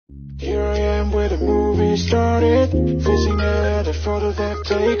Here I am where the movie started, facing at a photo they've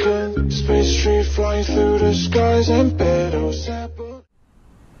taken. Spaceship flying through the skies and battles. Good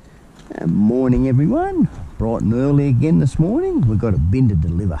morning everyone, bright and early again this morning. We've got a bin to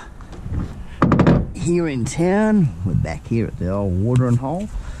deliver here in town. We're back here at the old watering hole,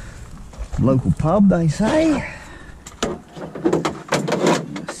 local pub they say.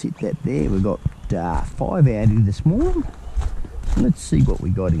 Sit that there. We've got 5 out here this morning. Let's see what we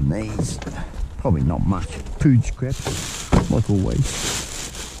got in these. Probably not much. Food scraps, like always.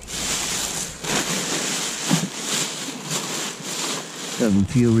 Doesn't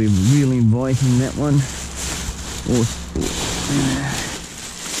feel really inviting, that one.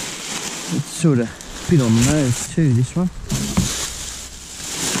 It's sort of a bit on the nose too, this one.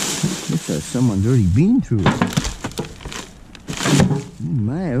 Looks like someone's already been through it.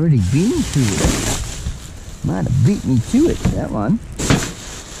 May have already been through it. Might have beat me to it, that one.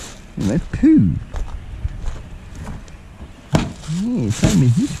 Anyway, poo. Yeah, same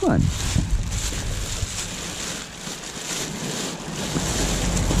as this one.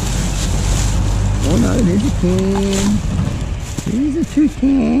 Oh no, there's a can. There's a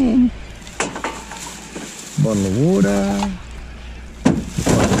toucan. Bottle of water.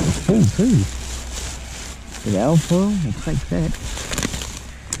 It's full too. Bit of alcohol, we'll take that.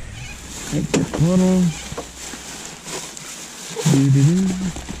 Take the bottle. Doo-doo-doo.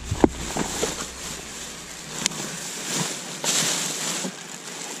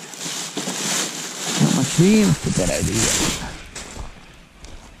 Not much there, let's put that over here.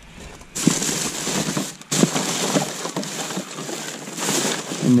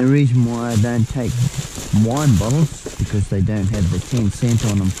 And the reason why I don't take wine bottles, because they don't have the 10 cent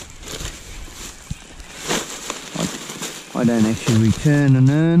on them. I don't actually return and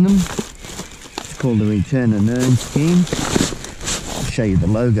earn them. It's called the return and earn scheme. I'll show you the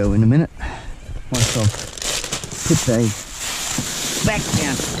logo in a minute. Once I've put those back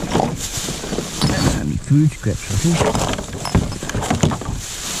down. That's only food scraps, I think.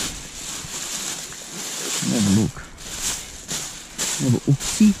 Have a look. Have a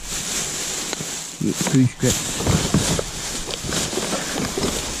oopsie. Yeah, food scraps.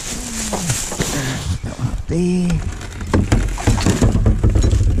 That one up there.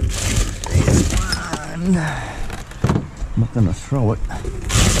 I'm not going to throw it.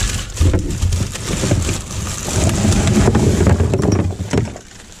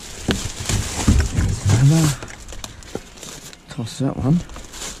 There's another. Toss that one.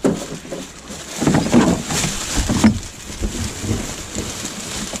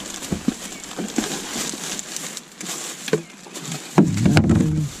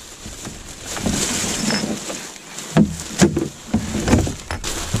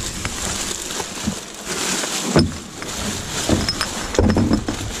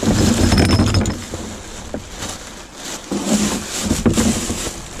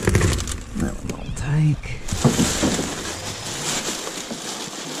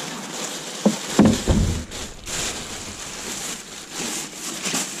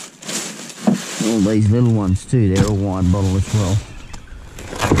 All these little ones too, they're a wine bottle as well.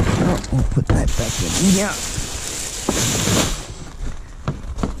 Oh, I'll put that back in here.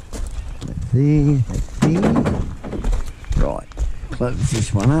 That's there. Right, close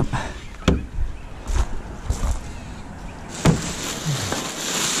this one up.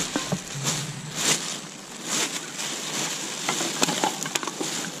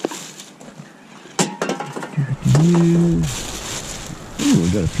 Ooh,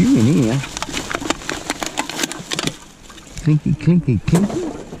 we've got a few in here. Clinky, clinky, clinky.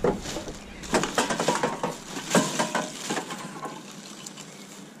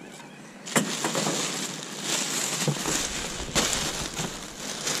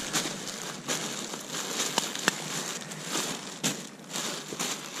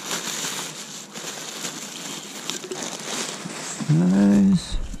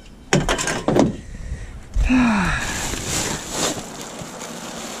 Those.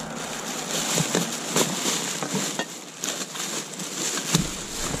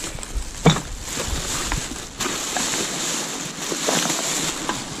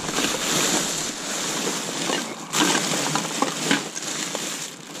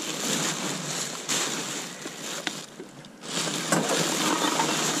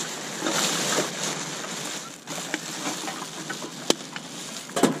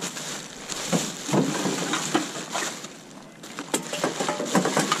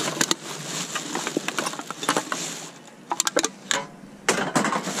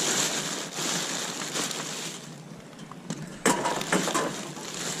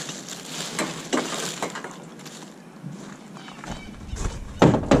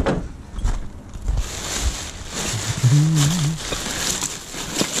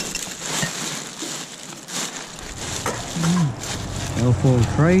 Alfoil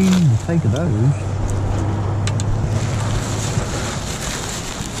tree, we'll take those.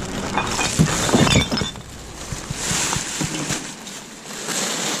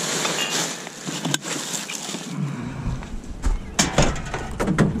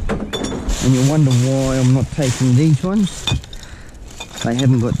 And you wonder why I'm not taking these ones. They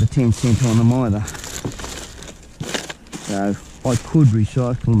haven't got the 10 cent on them either. So I could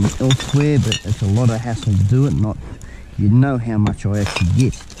recycle them elsewhere, but it's a lot of hassle to do it. Not, you know how much I actually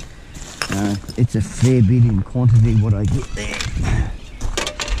get. It's a fair bit in quantity what I get there.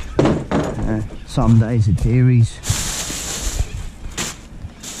 Some days it varies.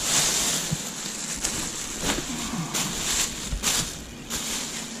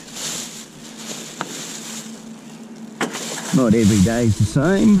 Not every day is the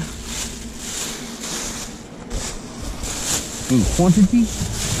same in quantity.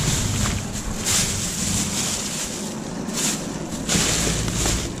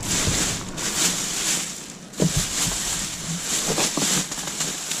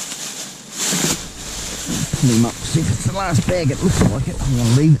 Pull him up, see if it's the last bag. It looks like it. I'm going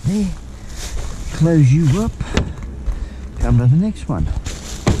to leave it there. Close you up. Come to the next one.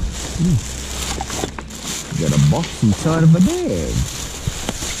 Got a box inside of a bag.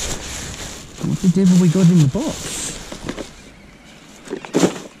 What the devil we got in the box?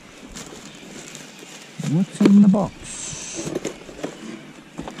 What's in the box?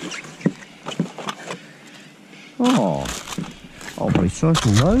 Oh, I'll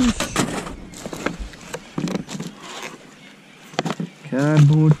recycle those.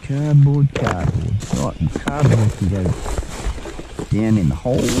 Cardboard, cardboard, cardboard. Right, and cardboard can go down in the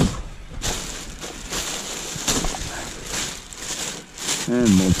hole.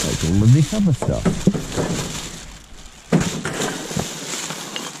 And we'll take all of this other stuff.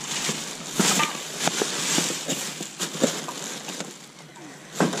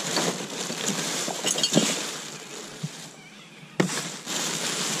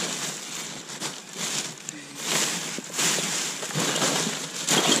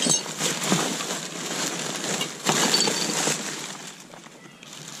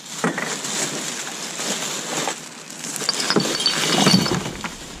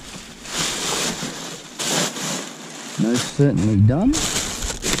 Most certainly done.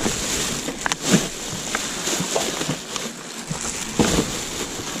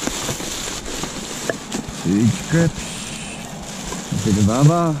 Food scraps, a bit of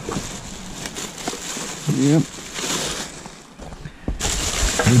other. Yep.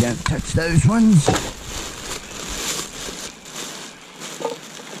 We don't touch those ones.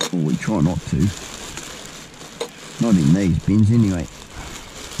 Or we try not to. Not in these bins anyway.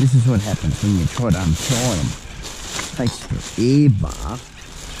 This is what happens when you try to untie them. Takes forever.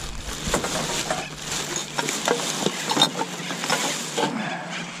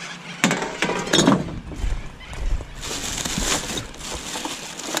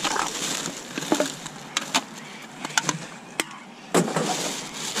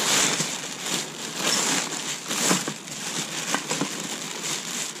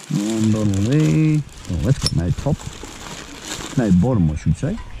 One bottle there. Oh, that's got no top. No bottom, I should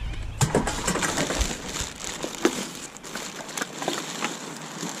say.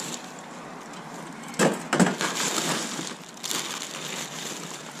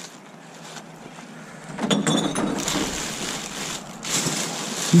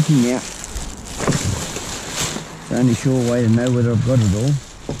 Kicking out. The only sure way to know whether I've got it all.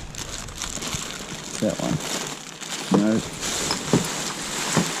 That one. No.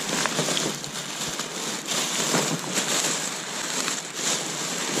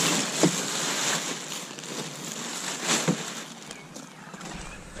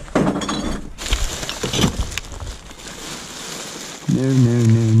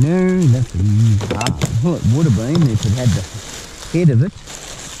 No, nothing. Well, it would have been if it had the head of it.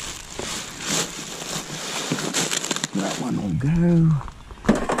 That one will go.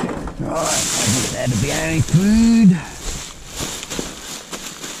 Right, I think that'll be only food.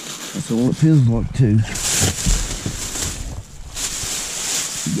 That's all it feels like too.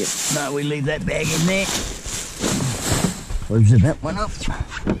 Yep, no, we leave that bag in there. Close that one up.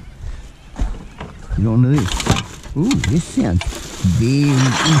 Get on to this. Ooh, this sounds very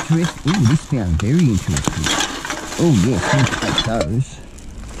interesting. Ooh, this sounds very interesting. Oh yes, we'll take those.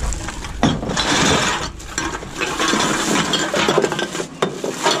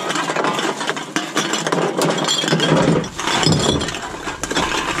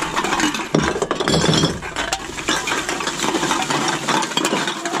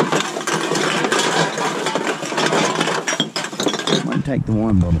 take the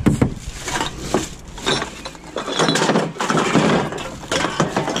wine bottle.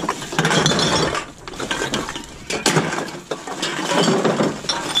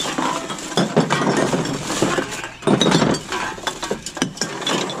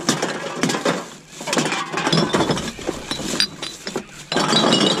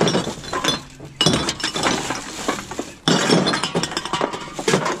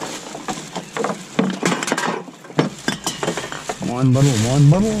 Wine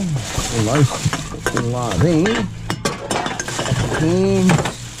bottle, all those all are there.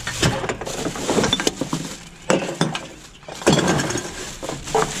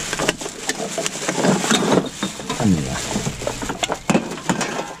 And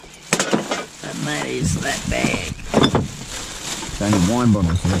that is that bag. It's only wine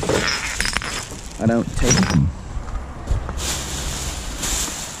bottles left. I don't take them.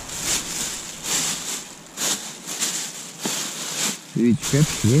 Food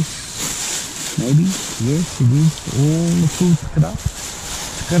scraps, yes, maybe, yes it is, all the food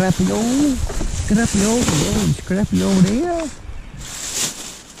scrappy old there. I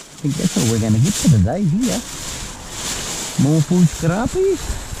think that's all we're going to get for today here. More food scrappies.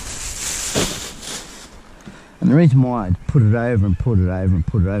 And the reason why I put it over and put it over and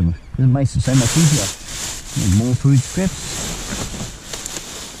put it over, because it makes it so much easier. And more food scraps.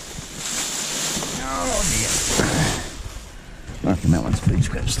 Oh dear. I reckon that one's food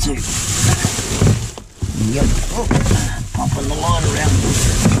scraps too. Yep. Oh, pumping the line around.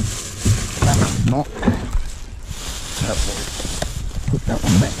 That one's not. So we'll put that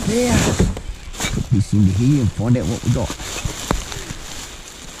one back there. Put this into here and find out what we got.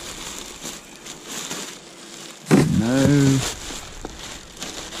 No.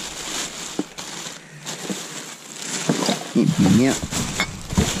 Empty out.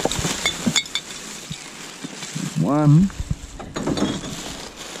 One.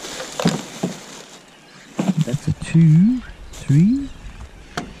 That's a 2, 3.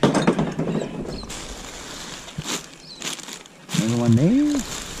 Another one there.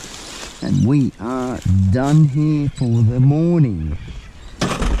 And we are done here for the morning.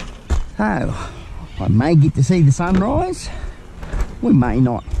 So, I may get to see the sunrise. We may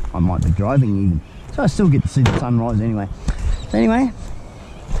not. I might be driving even. So I still get to see the sunrise anyway. So anyway,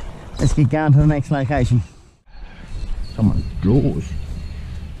 let's get going to the next location. Someone's drawers.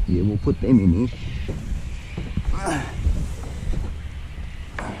 Yeah, we'll put them in here.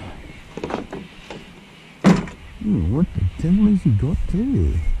 Ooh, what the devil has he got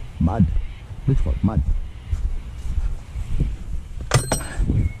there? Mud. Looks like mud.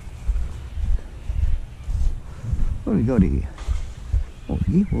 What have we got here? Oh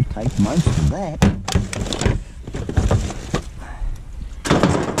yeah, we'll take most of that.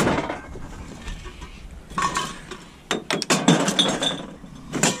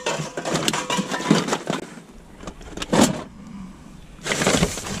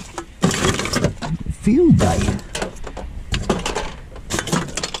 Field day.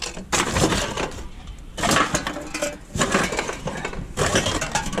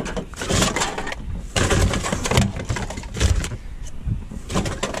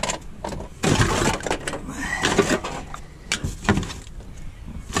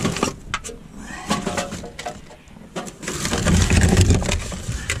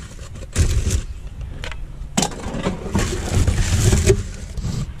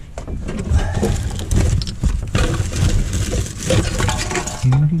 See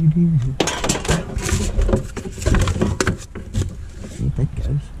if that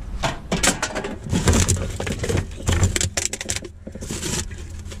goes.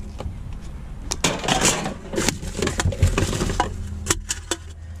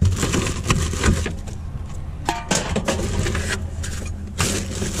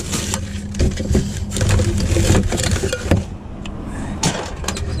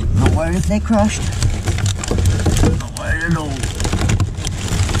 Not worried if they're crushed. Not worried at all.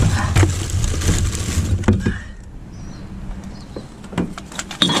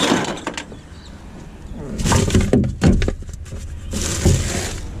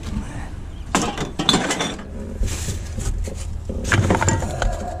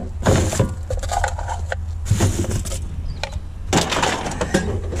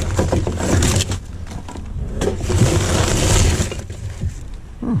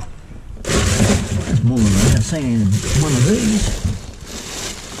 That's more than I've seen in one of these.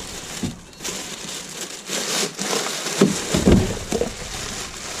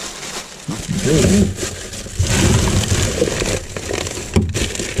 Not big.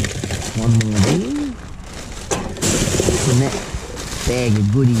 One more there. What's in that bag of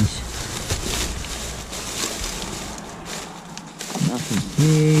goodies? Nothing.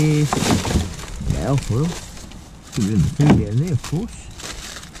 There. Alfoil. Get rid of the food out of there, of course.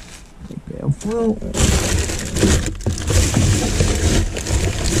 Take the alfoil.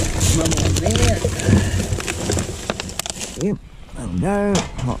 Rub on there. Yep, that'll go.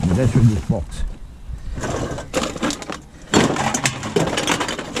 Right, we'll go through this box.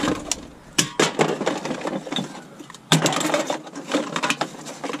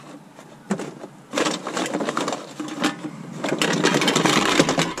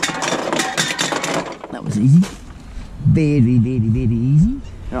 Easy, very easy.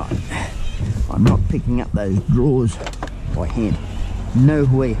 Right, I'm not picking up those drawers by hand. No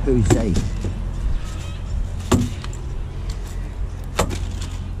way, Jose.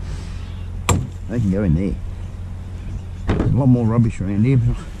 They can go in there. There's a lot more rubbish around here.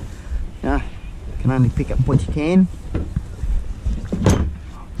 You can only pick up what you can.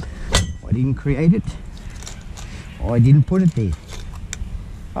 I didn't create it. I didn't put it there.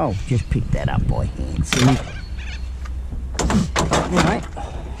 Oh, just pick that up by hand, silly. Alright,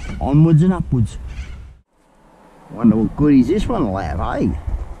 onwards and upwards. Wonder what goodies this one will have, eh?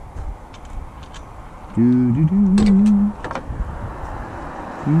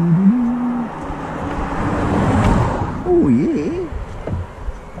 Oh yeah.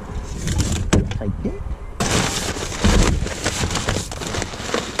 Take that.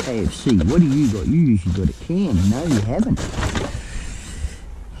 KFC, what do you got? You usually got a can. No, you haven't.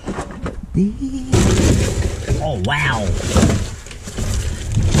 Oh wow!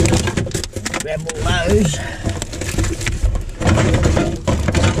 Grab all those.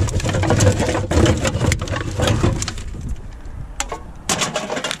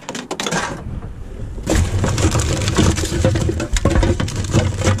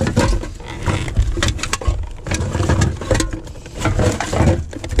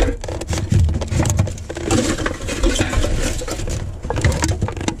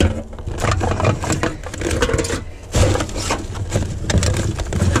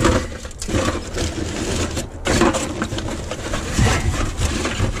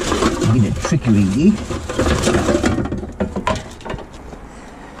 Trickery here.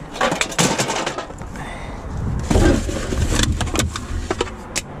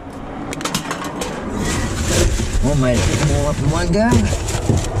 Almost get them all up in one go.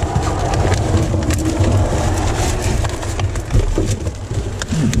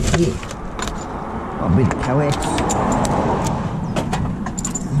 Yeah. A bit of coax.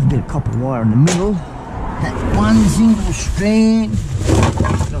 A bit of copper wire in the middle. That's one single strand.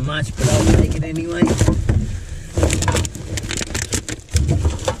 Not much, but I'll take it anyway.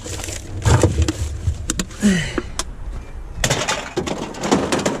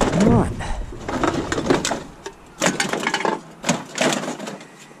 Alright.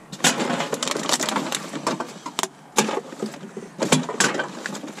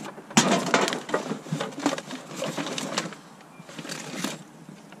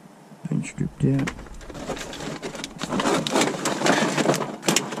 Been stripped out.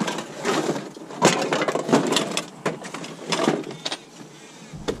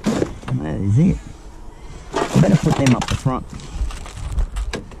 That is it. Better put them up the front.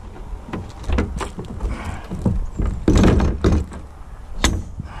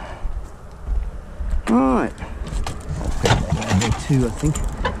 Alright. I'll put that there too, I think.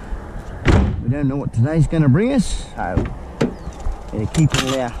 We don't know what today's going to bring us, so better keep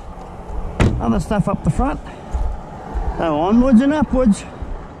all our other stuff up the front. So onwards and upwards.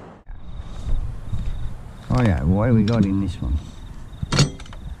 Oh yeah, what have we got in this one?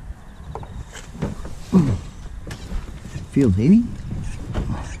 Feels heavy.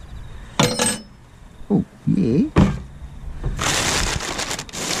 Oh, yeah.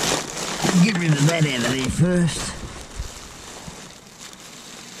 Get rid of that out of there first.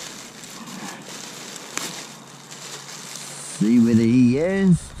 See whether he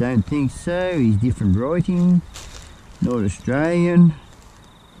is. Don't think so. He's different writing. Not Australian.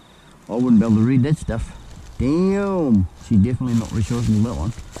 I wouldn't be able to read that stuff. Damn. She's definitely not resourceful, that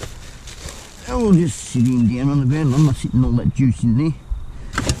one. I'll just sit him down on the ground. I'm not sitting all that juice in there.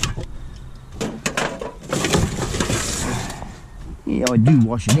 Yeah, I do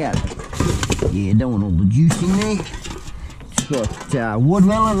wash it out. Yeah, don't want all the juice in there. It's got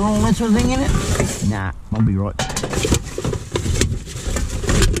watermelon and all that sort of thing in it. Nah, I'll be right.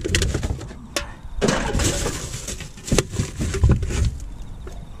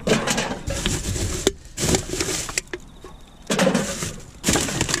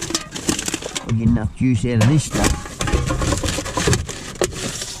 Get enough juice out of this stuff.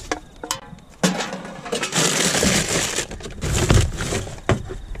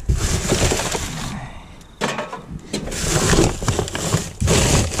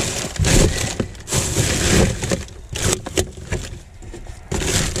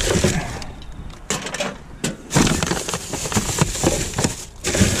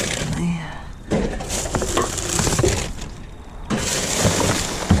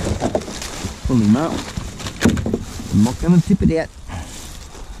 him up. I'm not going to tip it out.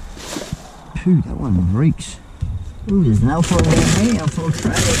 Phew, that one reeks. Ooh, there's an alpha in there, alpha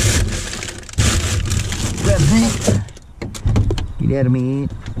Australia. Grab that. Get out of me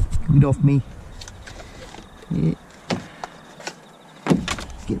head. Get off me. Yeah.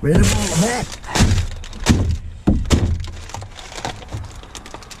 Get rid of all of that.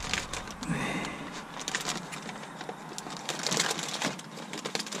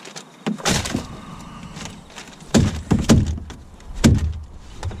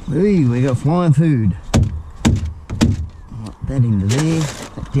 Ooh, we got flying food. Put that into there,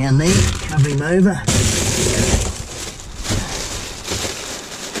 that down there, cover him over.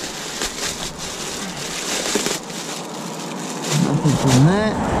 Nothing from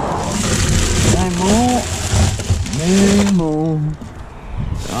that. No more.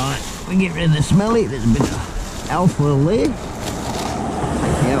 Right, we get rid of the smelly. There's a bit of alfoil there. Take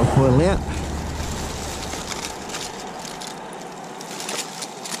the alfoil out.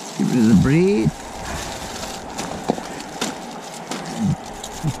 Get rid of the bread.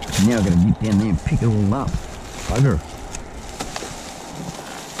 Now I've got to get down there and pick it all up. Bugger.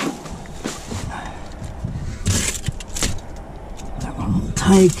 That one will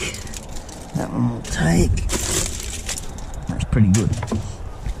take. That one will take. That's pretty good.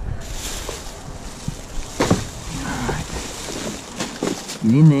 Alright.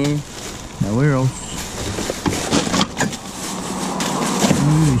 Get in there. Nowhere else.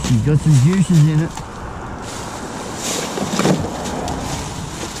 Ooh, she's got some juices in it.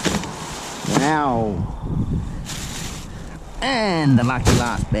 Wow. And the lucky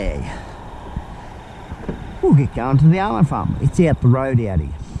last bag. We'll get going to the almond farm. It's out the road out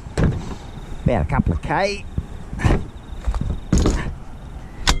here. About a couple of K.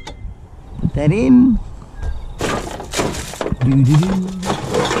 Put that in. Doo-doo-doo.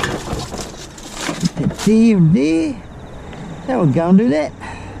 Put that there and there. Now we'll go and do that.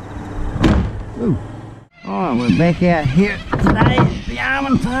 Ooh. Alright, we're back out here today at the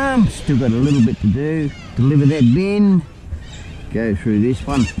almond farm. Still got a little bit to do. Deliver that bin. Go through this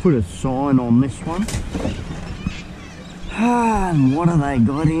one. Put a sign on this one. Ah, and what have they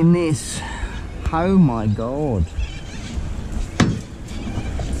got in this? Oh my god.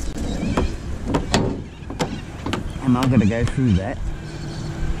 Am I going to go through that?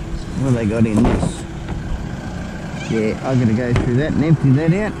 What have they got in this? Yeah, I'm going to go through that and empty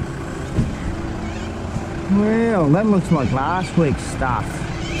that out. Well, that looks like last week's stuff.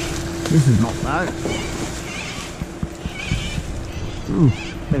 This is not though. Ooh,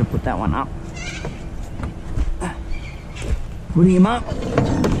 better put that one up. Put him up.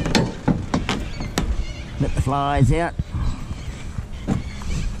 Let the flies out.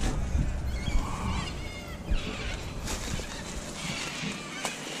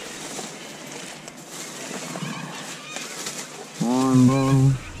 Wine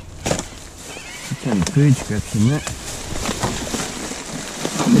bottle. It's only food scraps in that.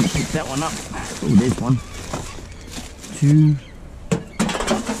 Let's pick that one up. Oh, there's one. Two.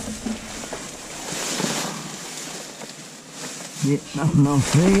 Yeah, nothing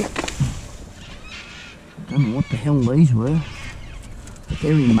else there. Don't know what the hell these were, but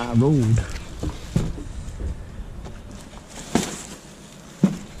they're in my road.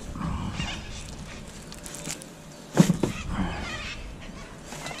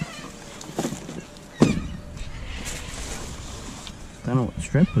 Don't know what the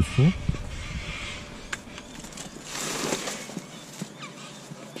strap was for.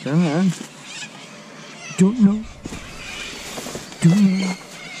 Don't know. Don't know.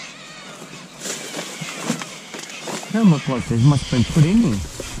 Don't look like there's much been put in here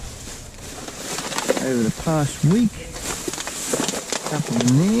over the past week. Couple in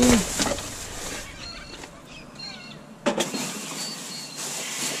there.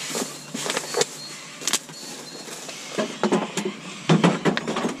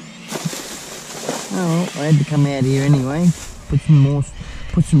 Oh well, I had to come out here anyway. Put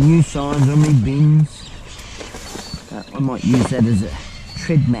some new signs on me bins. I might use that as a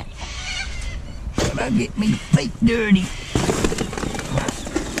tread mat. But I'll get me feet dirty.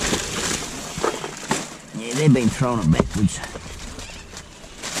 Yeah, they've been throwing it backwards.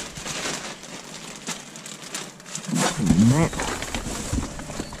 Nothing in that.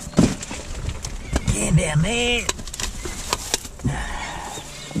 Yeah, down there.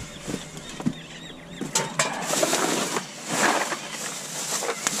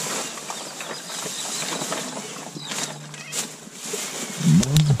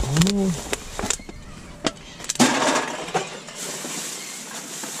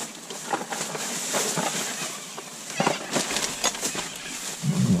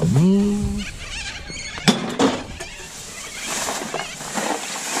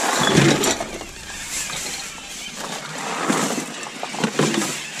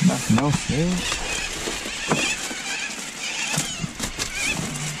 Nothing else there.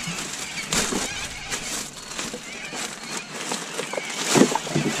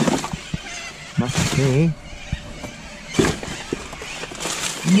 Nothing there.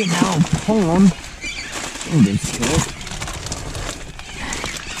 You get an old pond. Oh, that's good.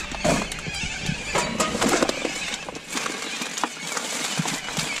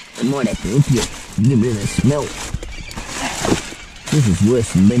 I might have to help you. Get rid of the smell. This is worse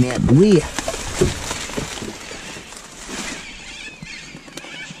than being out the weir.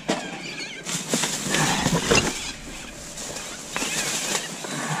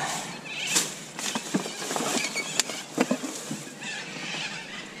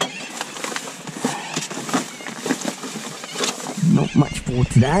 Not much for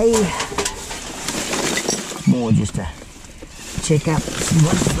today. More just to check up, see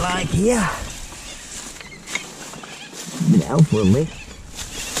what it's like here. A bit of alfoil there. A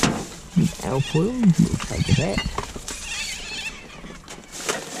bit of alfoil, we'll take that.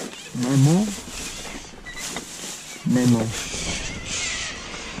 No more. No more.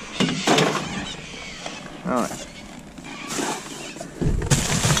 Alright.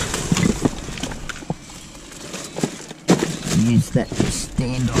 Use that to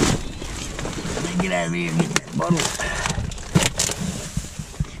stand on. Then get over here and get that bottle.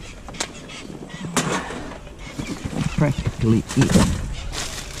 That's practically it.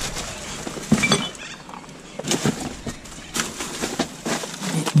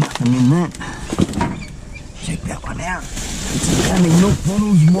 There's nothing in that. Check that one out. It's some milk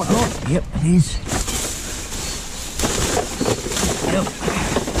bottles and whatnot. Yep, it is. Yep.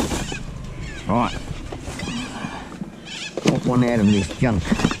 Right. Pop one out of this junk.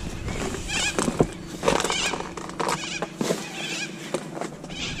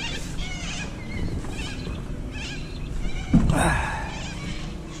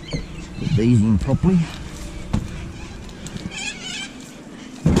 Put these in properly.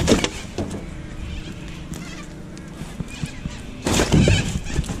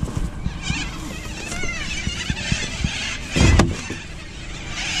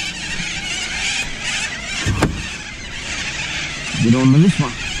 Get on to this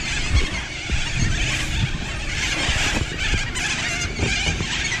one.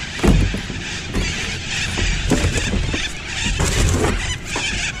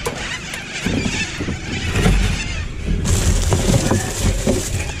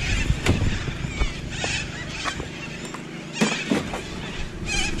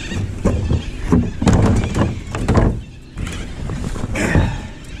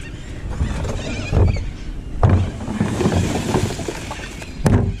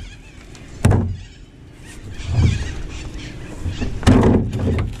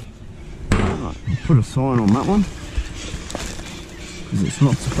 Put a sign on that one because it's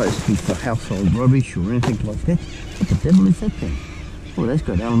not supposed to be for household rubbish or anything like that. What the devil is that thing? Oh, that's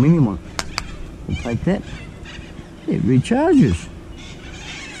got aluminium on it. We'll take that. It recharges.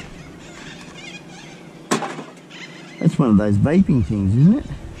 That's one of those vaping things, isn't it?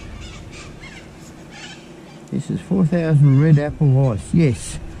 This is 4,000 red apple ice.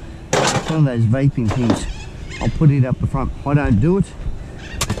 Yes, it's one of those vaping things. I'll put it up the front. I don't do it,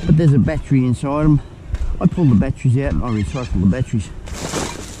 but there's a battery inside them. I pull the batteries out and I recycle the batteries.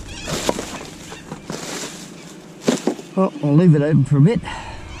 Well, I'll leave it open for a bit.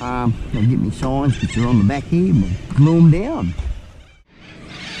 I'll get me signs which are on the back here and we'll glue them down.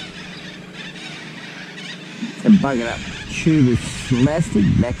 A buggered up tube of elastic,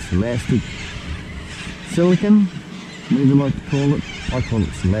 black's elastic, silicon, whatever you like to call it. I call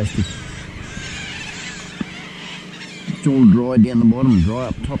it elastic. It's all dry down the bottom and dry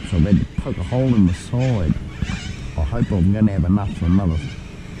up top, so I've had to poke a hole in the side. I hope I'm going to have enough for another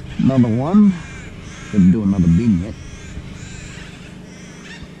one. Got to do another bin yet.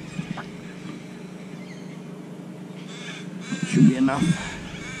 Should be enough.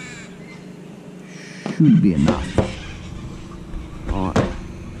 Should be enough. Alright.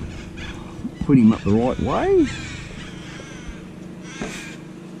 Put him up the right way.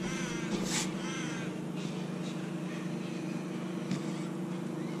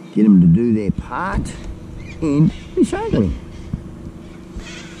 Get them to do their part and recycling.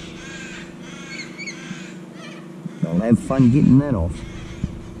 They'll have fun getting that off.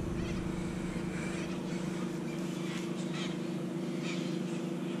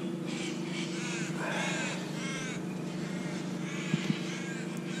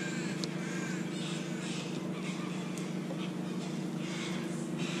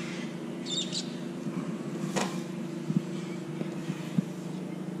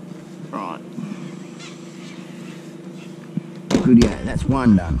 goodie, that's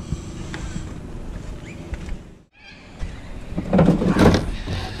one done.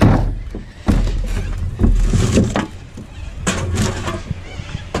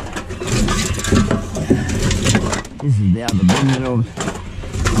 This is the other bin that I'll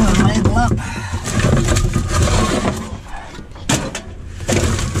label up.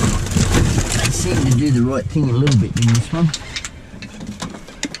 They seem to do the right thing a little bit in this one.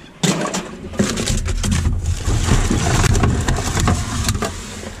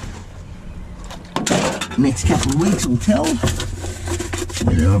 Next couple of weeks will tell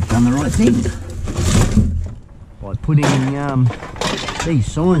whether I've done the right thing by putting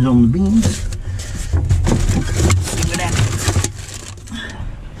these signs on the bins.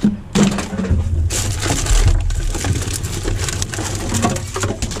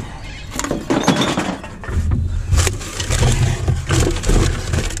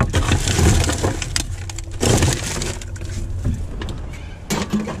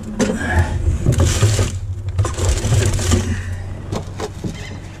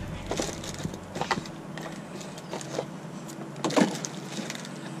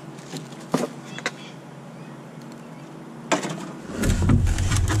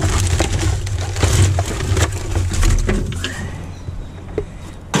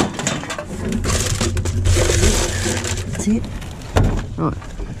 That's it. Right.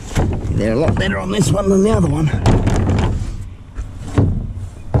 They're a lot better on this one than the other one.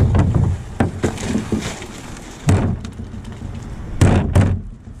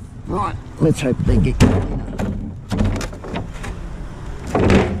 Right, let's hope they get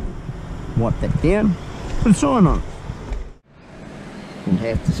wipe that down, put a sign on it. I'll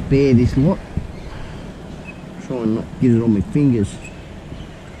have to spare this lot. Try and not get it on my fingers.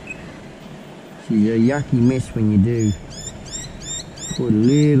 It's a yucky mess when you do. Put a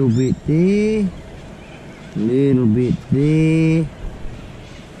little bit there, a little bit there.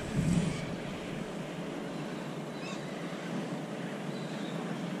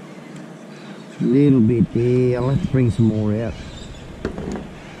 A little bit there. I'll have to bring some more out.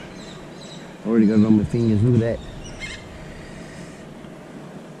 Already got it on my fingers, look at that.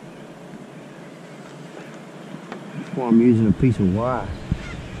 That's why I'm using a piece of wire.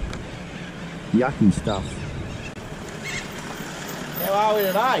 Yucky stuff. How are we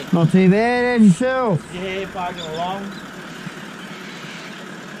today? Not too bad, how's yourself? Yeah, bugging along.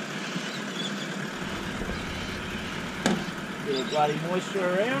 Bit of bloody moisture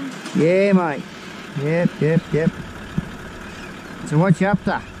around. Yeah, mate. Yep. So what you up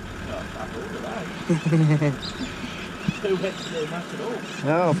to? Oh, fuck all today. Too wet to do much at all.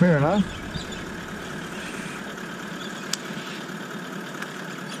 Oh, fair enough.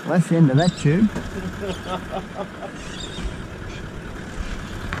 Well, that's the end of that tube.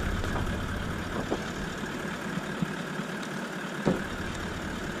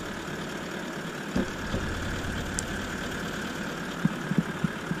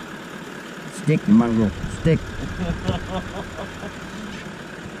 Stick, you mongrel, stick.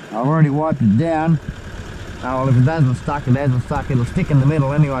 I've already wiped it down. Oh, well, if it doesn't stuck, it hasn't stuck. It'll stick in the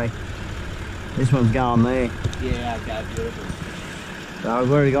middle anyway. This one's going there. Yeah, okay, beautiful. So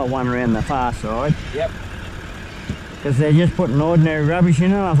I've already got one around the far side. Yep. Because they're just putting ordinary rubbish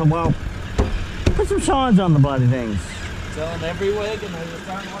in it. I thought, well, put some signs on the bloody things. Sell them every week and they just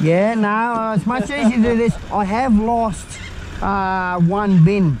don't like Yeah, no, it's much easier to do this. I have lost one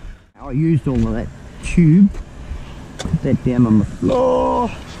bin. I used all of that tube. Put that down on the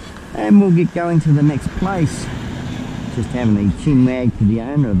floor. And we'll get going to the next place. Just having a chin wag to the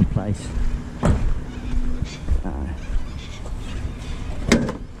owner of the place.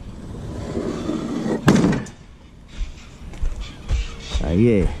 So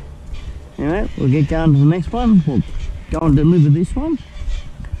yeah. Anyway, we'll get going to the next one. We'll go and deliver this one.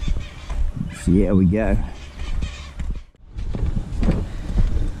 See how we go.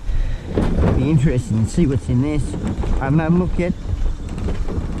 Be interesting to see what's in this. I haven't had a look yet.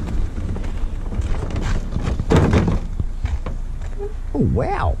 Oh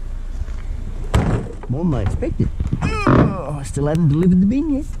wow! More than I expected. Oh, I still haven't delivered the bin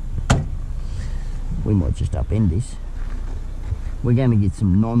yet. We might just upend this. We're going to get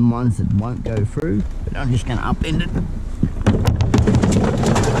some non-ones that won't go through, but I'm just going to upend it.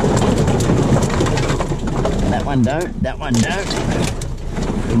 That one don't, that one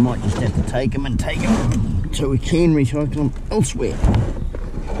don't. We might just have to take them so we can recycle them elsewhere.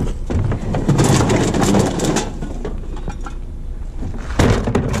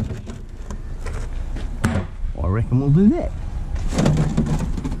 I reckon we'll do that.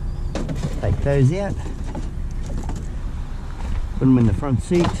 Take those out. Put them in the front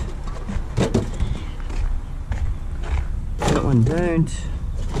seat. That Mine don't.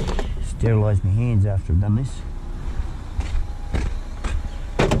 Sterilise my hands after I've done this.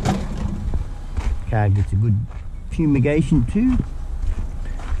 Car gets a good fumigation too.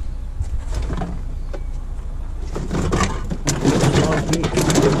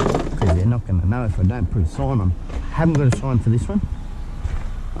 Because they're not going to know if I don't put a sign on. I haven't got a sign for this one,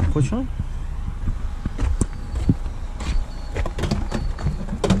 unfortunately.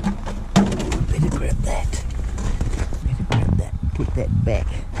 Better grab that. Better grab that and put that back.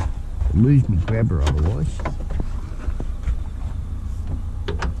 I'll lose my grabber otherwise.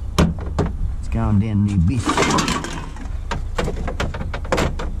 It's going down the abyss.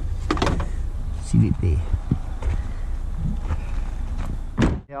 See it there.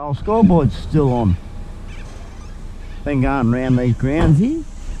 The old scoreboard's still on. Been going around these grounds here.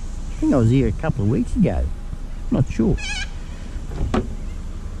 I think I was here a couple of weeks ago. Not sure.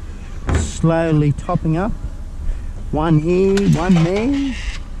 Slowly topping up. One here, one there.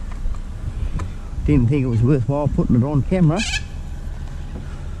 Didn't think it was worthwhile putting it on camera.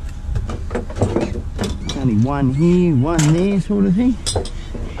 Only one here, one there sort of thing.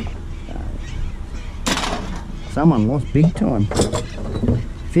 Someone lost big time.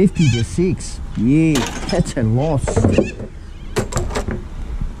 50 to 6. Yeah, that's a loss.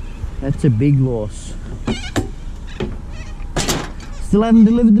 That's a big loss. Still haven't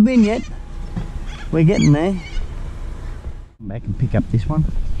delivered the bin yet. We're getting there. Come back and pick up this one.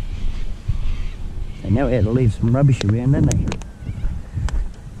 They know how to leave some rubbish around, don't they?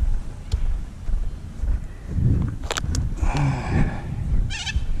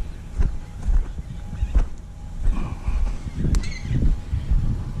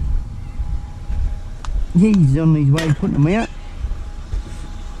 He's on his way putting them out.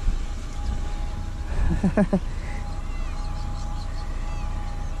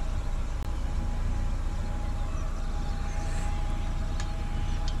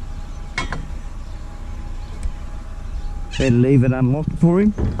 Better leave it unlocked for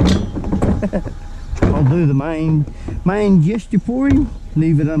him. I'll do the main gesture for him.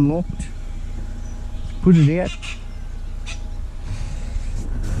 Leave it unlocked. Put it out.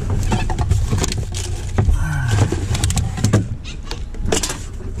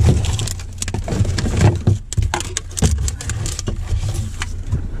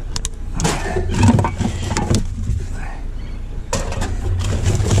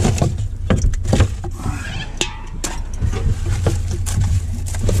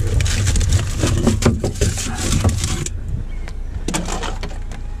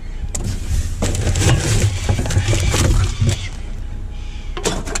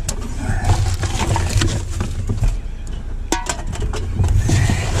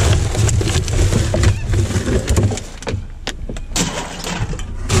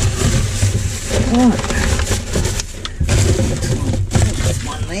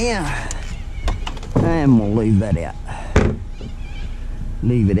 And we'll leave that out.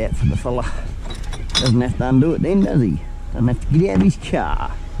 Leave it out for the fella. Doesn't have to undo it then, does he? Doesn't have to get out of his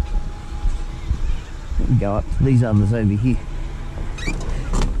car. Let me go up to these others over here.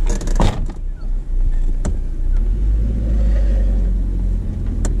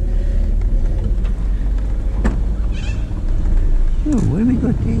 Oh, what have we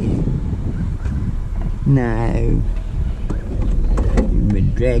got there? No.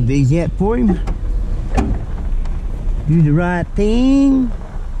 We'll drag these out for him. Do the right thing.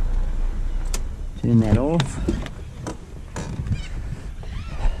 Turn that off.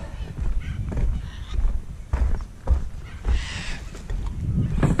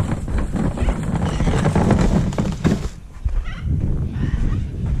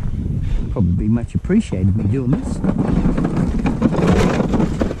 Probably be much appreciated me doing this.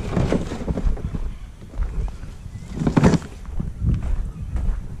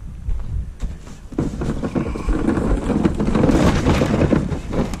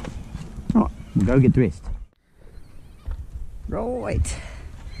 Go get the rest. Right.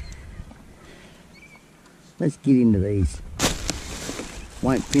 Let's get into these.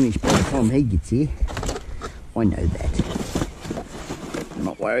 Won't finish by the time he gets here. I know that. I'm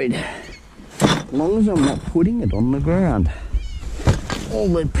not worried. As long as I'm not putting it on the ground. All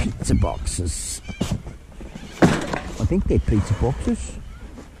the pizza boxes. I think they're pizza boxes.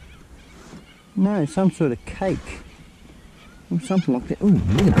 No, some sort of cake. Or something like that. Oh,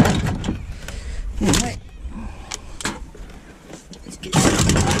 look at that. Right. Let's get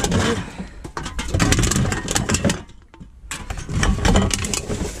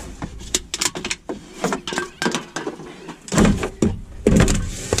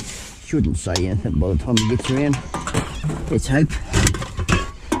shouldn't say anything by the time he gets around. Let's hope.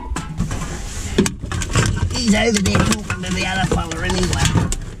 He's over there talking to the other fella anyway.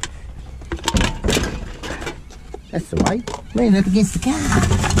 That's the way. Lean up against the car.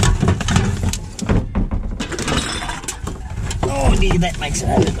 Oh dear, that makes it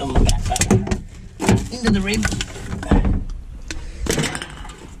over on the back. Into the rib.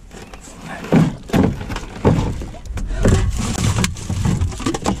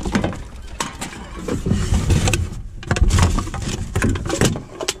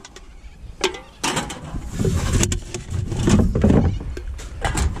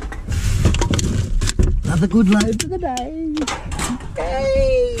 Another good load for the day.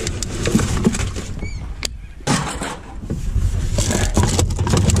 Yay!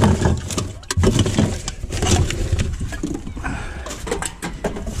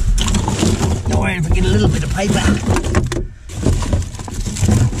 Don't worry if I get a little bit of paper. I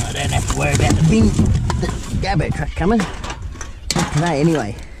don't have to worry about the bin, the garbage truck coming. Not today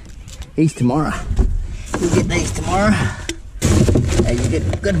anyway. He's tomorrow. We'll get these tomorrow.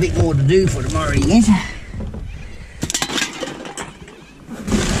 You've got a bit more to do for tomorrow yet.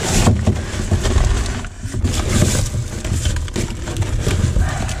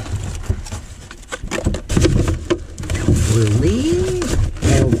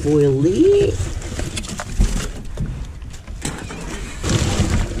 Foil there.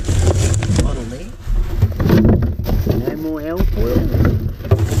 Bottle there. No more alfoil.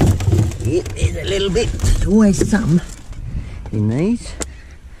 Yep, there's a little bit. There's always some in these.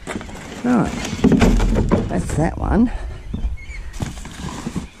 Right, that's that one.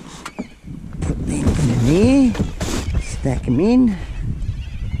 Put them in there. Stack them in.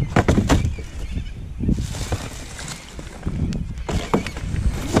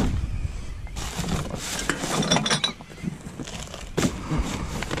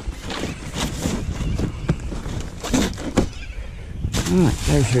 Right,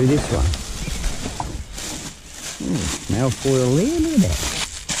 go through this one. Alfoil there, look at that.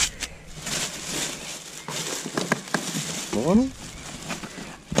 Bottle.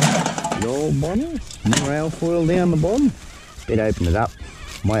 The old bottle. More alfoil down the bottom. Better open it up.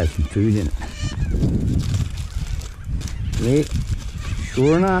 Might have some food in it. There.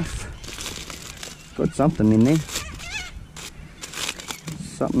 Sure enough. Got something in there.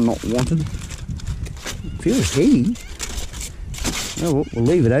 Something not wanted. Feels heavy. Oh, we'll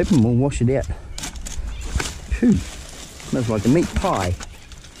leave it open, we'll wash it out. Phew, smells like a meat pie.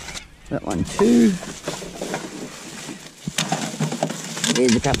 That one too.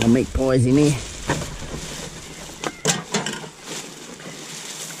 There's a couple of meat pies in here.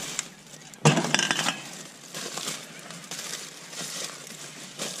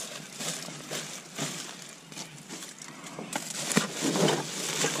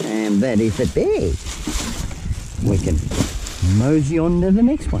 And that is the bag. We can mosey on to the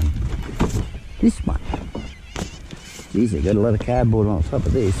next one. This one. Geez, they've got a lot of cardboard on top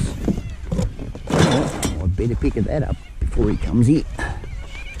of this. Oh, I'd better pick that up before he comes here.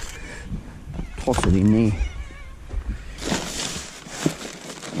 Toss it in there.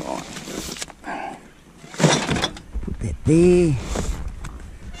 Right. Put that there.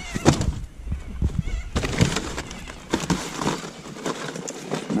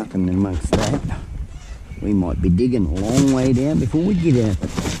 Nothing amongst that. We might be digging a long way down before we get out.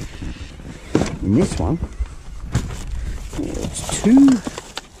 In this one, it's 2,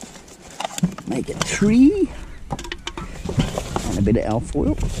 make it 3, and a bit of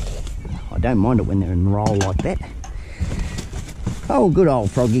alfoil. I don't mind it when they're in a roll like that. Oh, good old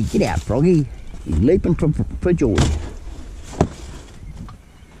Froggy, get out, Froggy. He's leaping for joy.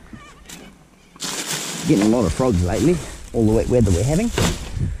 Getting a lot of frogs lately, all the wet weather we're having.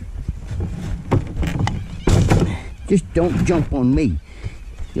 Just don't jump on me.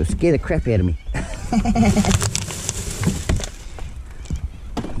 You'll scare the crap out of me.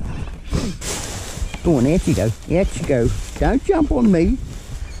 Go on, out you go. Out you go. Don't jump on me.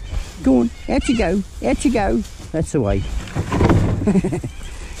 Go on, out you go. Out you go. That's the way.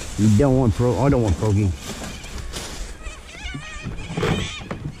 You don't want Frog. I don't want Froggy.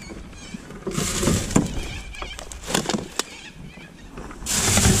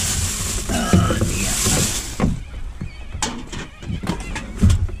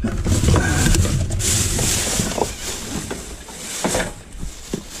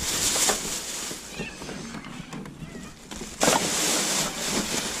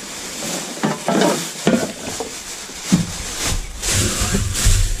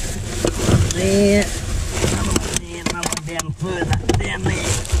 There. Another one there, another one down further, down there.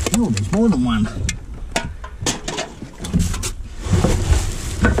 Oh, there's more than one.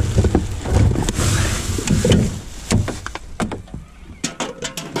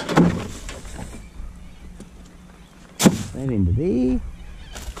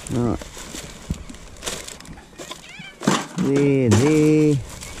 Right. There.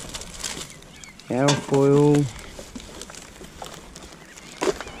 Alfoil.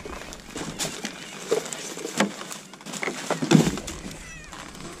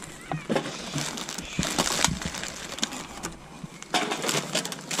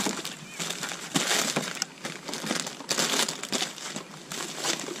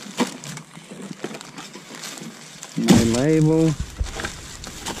 No label.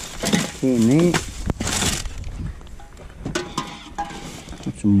 In there.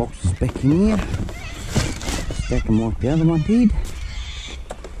 Put some boxes back in here. Stack them like the other one did.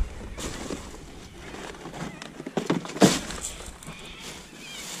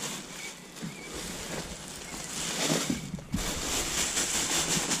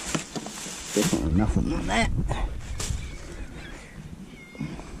 Definitely nothing than that.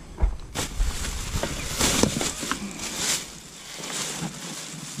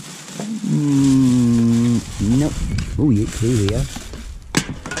 Nope. Oh yeah, here we go.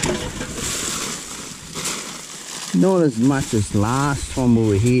 Not as much as last time we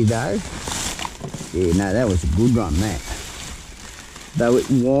were here though. Yeah, no, that was a good run, that. Though it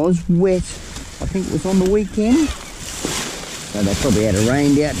was wet. I think it was on the weekend. So they probably had a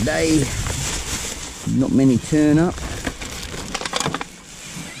rained out day. Not many turn up.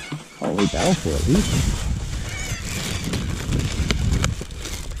 Holy balfour here.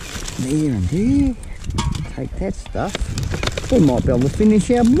 There and there. Take that stuff. We might be able to finish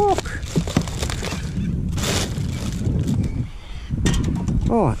our block.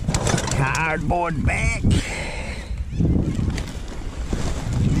 Right, cardboard back.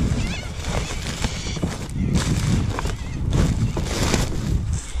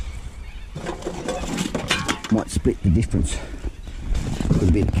 Might split the difference. Put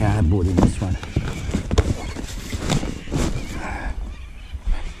a bit of cardboard in this one.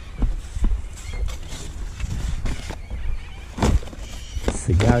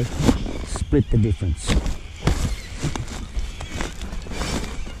 So go, split the difference.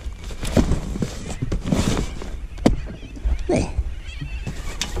 There.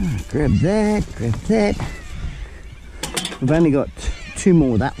 Grab that, grab that. We've only got 2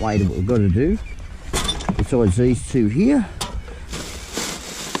 more that way that we've got to do, besides these 2 here.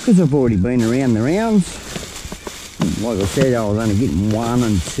 Because I've already been around the rounds. Like I said, I was only getting 1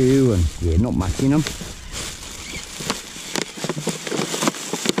 and 2 and yeah, not much in them.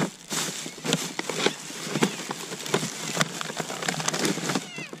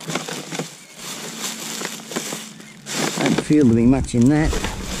 Don't feel to be much in that.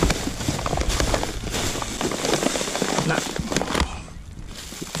 No.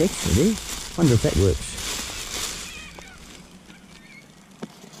 It's extra there. Wonder if that works.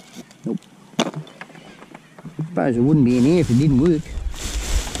 Nope. Suppose it wouldn't be in here if it didn't work.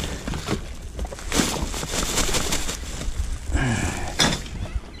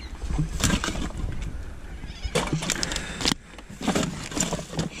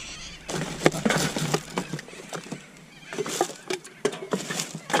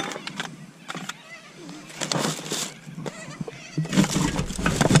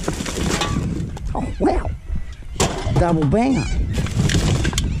 Oh wow! Double banger.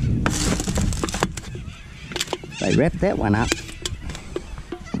 They wrapped that one up.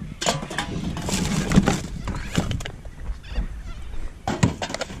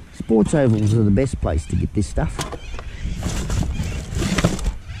 Sports ovals are the best place to get this stuff.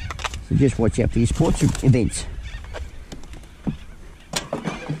 So just watch out for your sports events.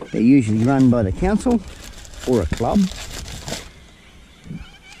 They're usually run by the council or a club.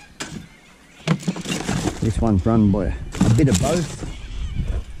 This one's run by a bit of both.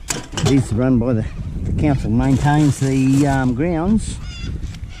 These are run by the council maintains the grounds,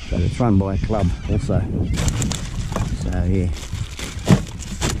 but it's run by a club also. So yeah.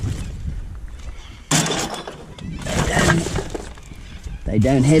 They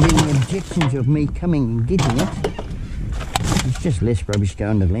don't have any objections of me coming and getting it. It's just less rubbish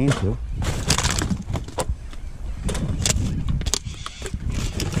going to landfill.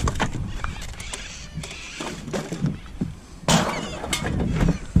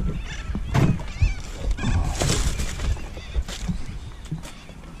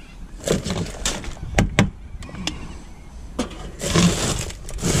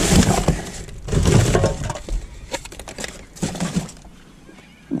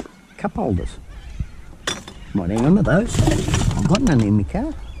 Cup holders. Might hang on to those. I've got none in my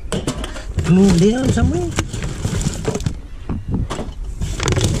car. Glue them down somewhere.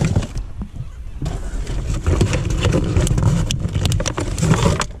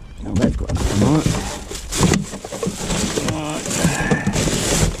 Oh, they've got some right.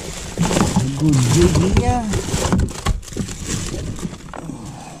 good dig here.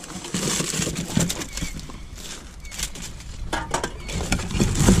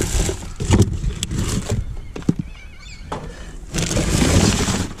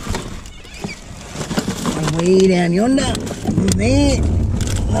 Way down yonder. There.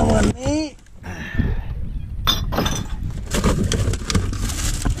 Another one there.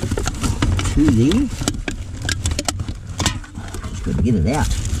 Two there. Just got to get it out.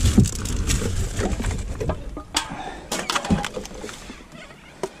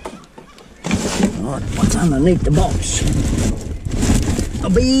 Alright, what's underneath the box? A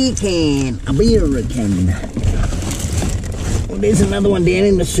beer can. A beer can. Well, there's another one down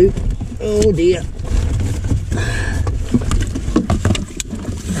in the soup. Oh dear.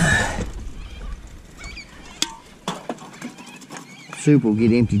 Soup will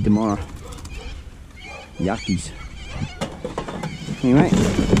get emptied tomorrow. Yuckies. Anyway,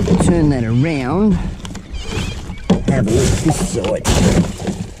 turn that around. Have a look at this side.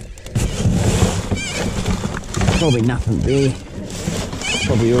 Probably nothing there.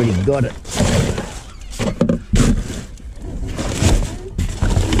 Probably already got it.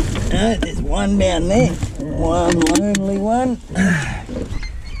 No, there's one down there. One lonely one. Is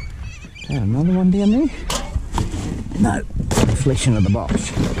that another one down there? No. Reflection of the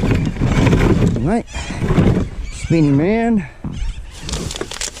box. Right, spin him round,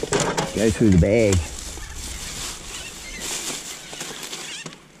 go through the bag.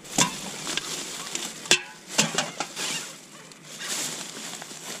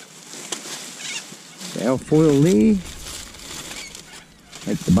 Alfoil there,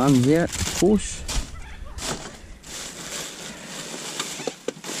 take the buns out, of course.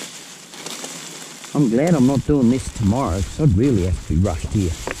 I'm glad I'm not doing this tomorrow because I'd really have to be rushed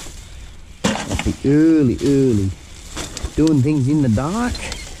here. I'd be early. Doing things in the dark.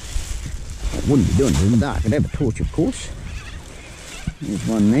 I wouldn't be doing it in the dark. I'd have a torch, of course. There's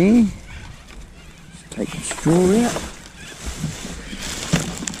one there. Just take the straw out.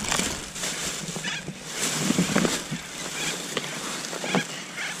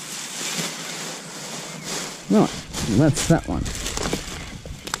 Right, well, that's that one.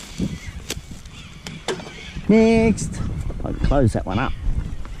 Next, I can close that one up.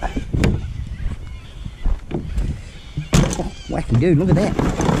 Oh, wacky dude, look at that.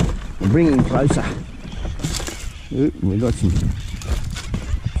 We'll bring him closer. Ooh, we got some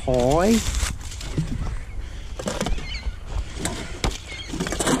pie.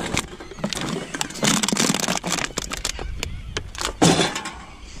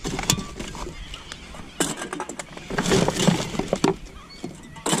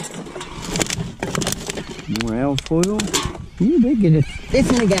 More alfoil. We're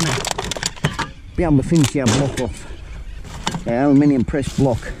definitely gonna be able to finish our block off. Our aluminium press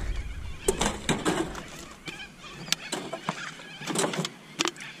block.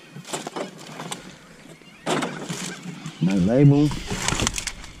 No label.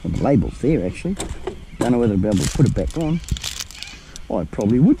 Well, the label's there actually. Don't know whether I'll be able to put it back on. I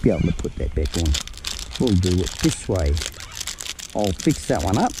probably would be able to put that back on. We'll do it this way. I'll fix that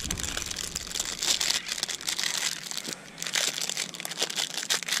one up.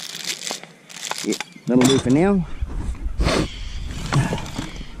 Yep, that'll do for now.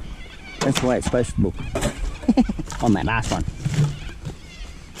 That's the way it's supposed to look on that last one.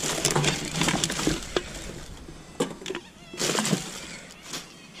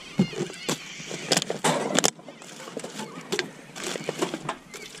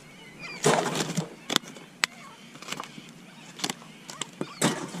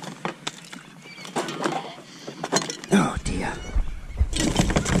 Oh dear.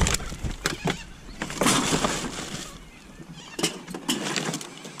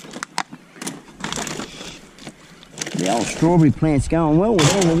 The old strawberry plant's going well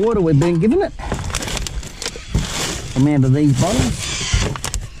with all the water we've been giving it. Come out of these bottles.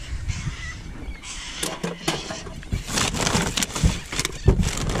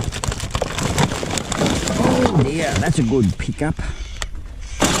 Oh dear, that's a good pickup.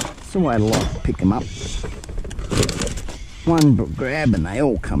 That's the way I like to pick them up. One grab and they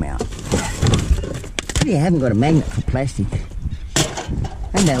all come out. Pity I haven't got a magnet for plastic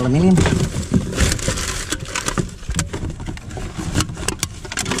and aluminium.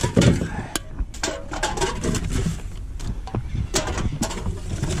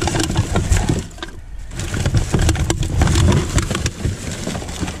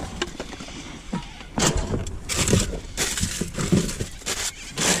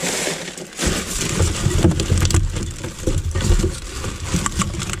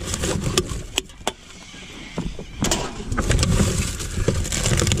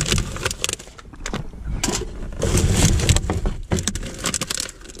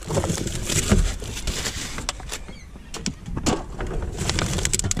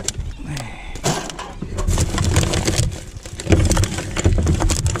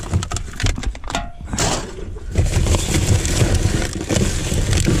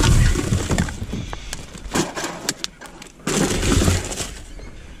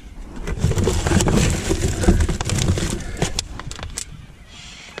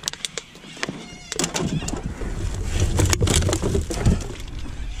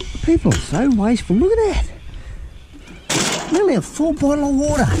 People are so wasteful. Look at that. Nearly a full bottle of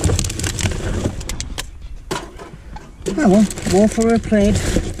water. Oh well, more for a plant.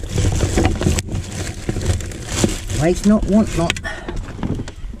 Waste not, want not.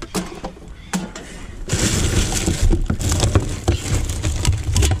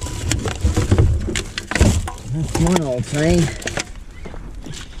 That's my old saying.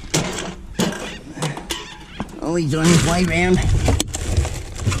 Oh, he's on his way round.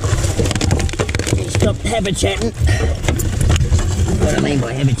 He stopped habit-chatting. What I mean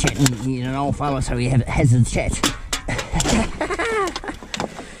by habit-chatting, he's an old fella, so he has a chat.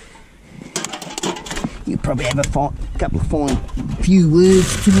 You probably have a couple of fine few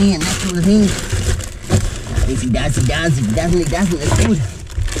words to me and that sort of thing. If he does, he does. If he doesn't, he doesn't. That's good.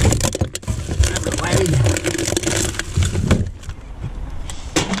 I'm not worried.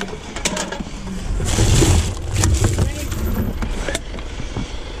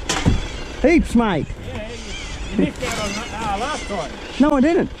 Heaps, mate. Yeah, you missed out on that last time. No, I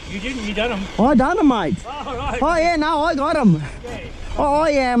didn't. You didn't, you done them. I done them, mate. Oh, right. Oh, yeah, no, I got them. Yeah. Oh,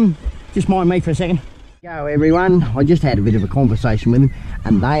 I am. Just mind me for a second. Go, everyone. I just had a bit of a conversation with them,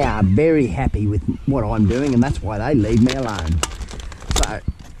 and they are very happy with what I'm doing, and that's why they leave me alone. So,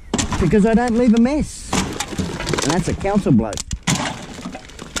 because I don't leave a mess. And that's a council bloke.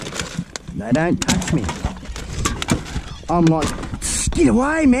 They don't touch me. I'm like, get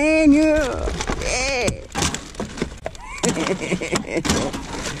away, man, yeah.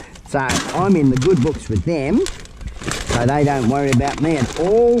 So I'm in the good books with them, so they don't worry about me at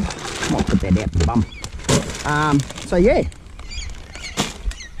all. I'll put that out the bum. So yeah,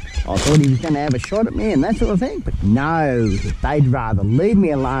 I thought he was going to have a shot at me and that sort of thing, but no, they'd rather leave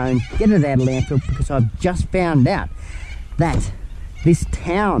me alone, get it out of landfill, because I've just found out that this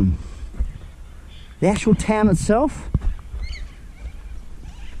town, the actual town itself,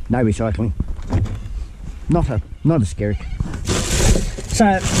 no recycling. Not a skerrick. So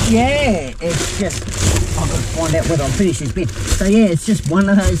yeah, it's just, I've got to find out whether I'm finished this bit. So yeah, it's just one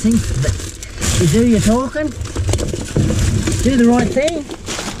of those things that you do your talking, do the right thing,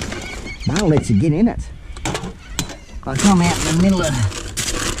 they'll let you get in it. I come out in the middle of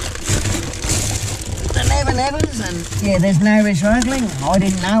the never-nevers and yeah, there's no recycling. I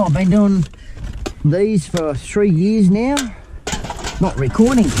didn't know. I've been doing these for 3 years now. Not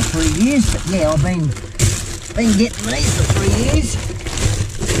recording for 3 years, but yeah, I've been getting these for 3 years.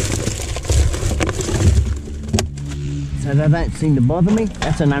 So they don't seem to bother me.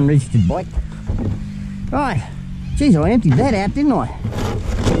 That's an unregistered bike. Right, geez, I emptied that out, didn't I?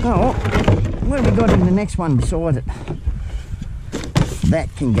 Oh, what have we got in the next one beside it? That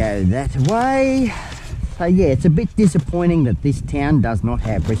can go that way. So yeah, it's a bit disappointing that this town does not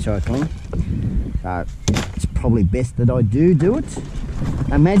have recycling. So it's probably best that I do it.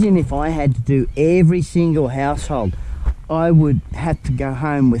 Imagine if I had to do every single household. I would have to go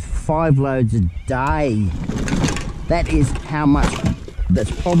home with 5 loads a day. That is how much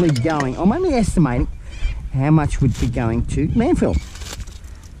that's probably going. I'm only estimating how much would be going to landfill.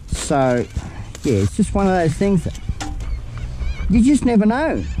 So yeah, it's just one of those things that you just never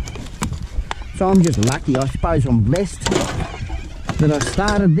know. So I'm just lucky, I suppose I'm blessed that I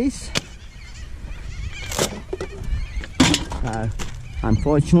started this. So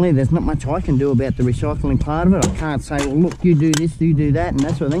unfortunately there's not much I can do about the recycling part of it. I can't say, well look, you do this, you do that and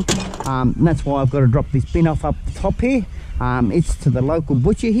that sort of thing. And that's why I've got to drop this bin off up the top here. It's to the local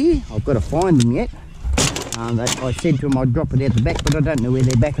butcher here. I've got to find them yet. I said to him I'd drop it out the back, but I don't know where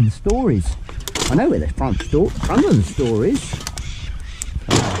their back of the store is. I know where the front of the store is.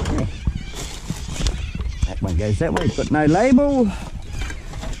 Yeah. That one goes that way, it's got no label.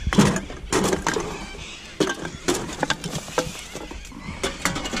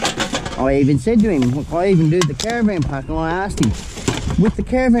 I even said to him, look, I even do the caravan park, and I asked him, with the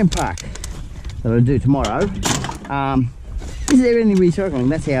caravan park that I do tomorrow, is there any recycling?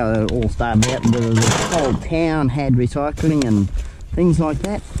 That's how it all started out, whether the whole town had recycling and things like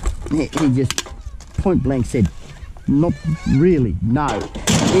that. He just point blank said, not really, no.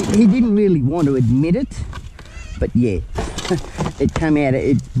 He didn't really want to admit it, but yeah,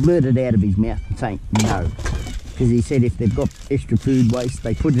 it blurted out of his mouth saying no. Because he said if they've got extra food waste,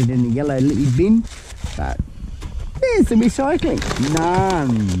 they put it in the yellow little bin. So there's the recycling,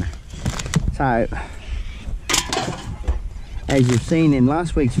 none. So as you've seen in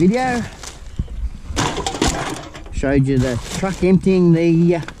last week's video, showed you the truck emptying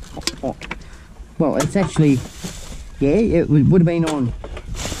the well, it's actually, yeah, it would have been on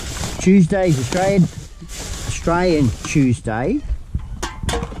Tuesday's Australian Tuesday,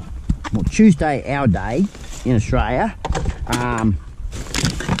 well, Tuesday our day in Australia,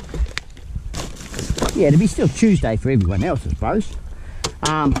 yeah, it'll be still Tuesday for everyone else, I suppose.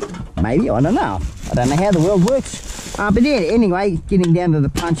 Maybe, I don't know. I don't know how the world works. But yeah, anyway, getting down to the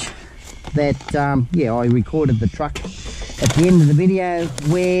punch that, yeah, I recorded the truck at the end of the video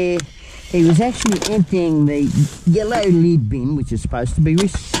where he was actually emptying the yellow lid bin, which is supposed to be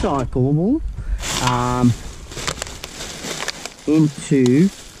recyclable, into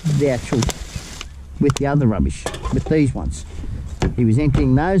the actual, with the other rubbish, with these ones. He was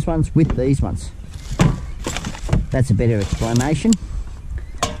emptying those ones with these ones. That's a better explanation.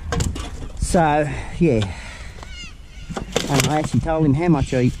 So, yeah. And I actually told him how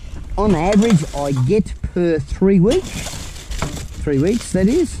much on average I get per 3 weeks. 3 weeks, that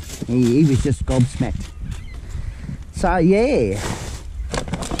is. He was just gobsmacked. So, yeah.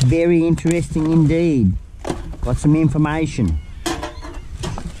 Very interesting indeed. Got some information.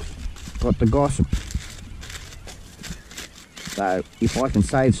 Got the gossip. So, if I can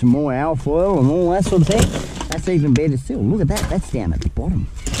save some more alfoil and all that sort of thing, that's even better still. Look at that, that's down at the bottom.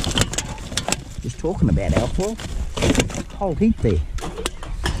 Just talking about alfoil. Whole heap there.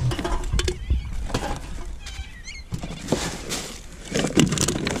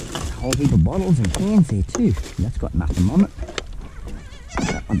 Whole heap of bottles and cans there too. That's got nothing on it.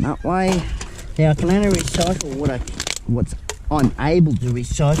 That one that way. Now I can only recycle what I'm able to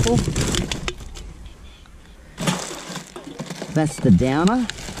recycle. That's the downer.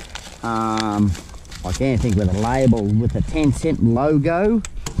 I can't think with a label with a 10-cent logo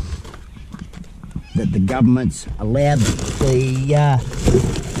that the government's allowed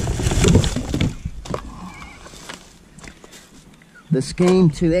the scheme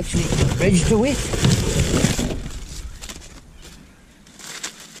to actually register with.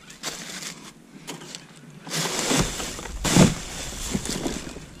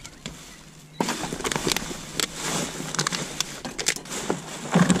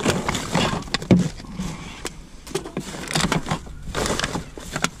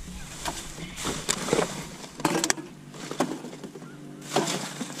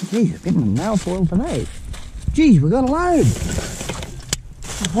 Geez, I've getting nail foil today. Geez, we got a load.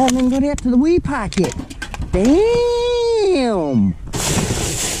 I haven't even got out to the wee park yet. Damn!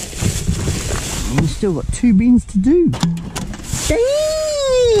 And we've still got 2 bins to do.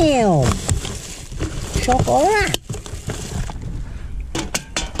 Damn! Chocolate!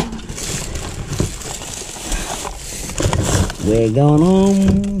 We're going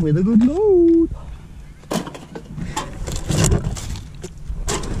on with a good load.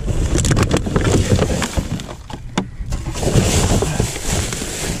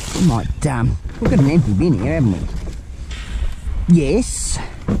 Might, we've got an empty bin here, haven't we? Yes.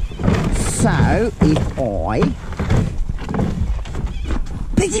 So, if I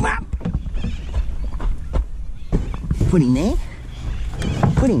pick him up, put him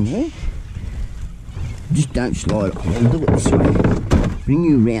there, just don't slide off. I'll do it this way. Bring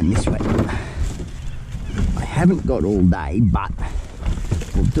you around this way. I haven't got all day, but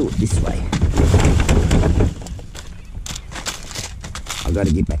we'll do it this way. I've got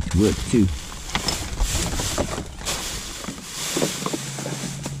to get back to work too.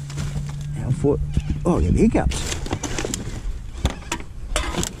 Oh, I get hiccups.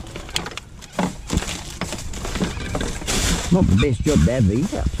 Not the best job to have the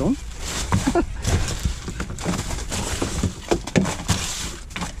hiccups on.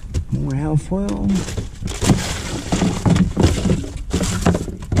 More alfoil.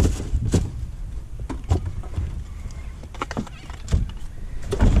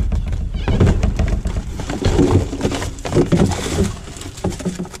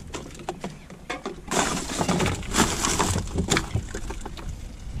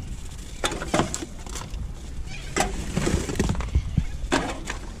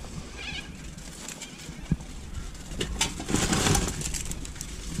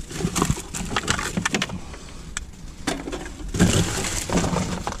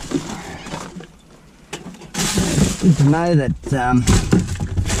 Good to know that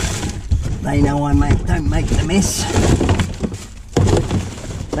they know I don't make the mess.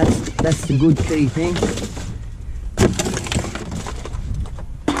 That's the good key thing.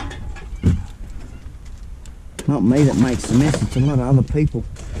 Not me that makes the mess, it's a lot of other people.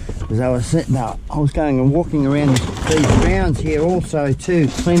 Because I was going and walking around these grounds here also too,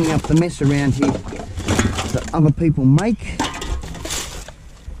 cleaning up the mess around here that other people make.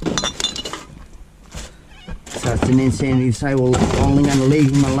 So it's an incentive to say, well, I'm only going to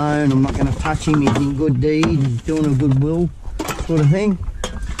leave him alone, I'm not going to touch him, he's in good deed, he's doing a goodwill sort of thing.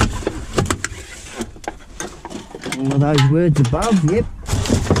 All of those words above, yep.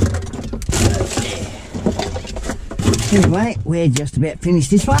 Anyway, we're just about finished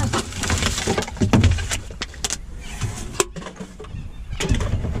this one.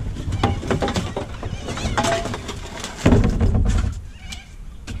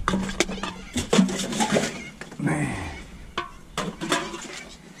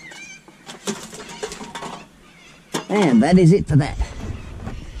 And that is it for that.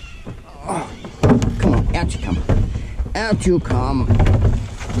 Oh, come on, out you come. Out you come.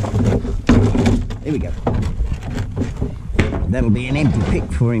 There we go. That'll be an empty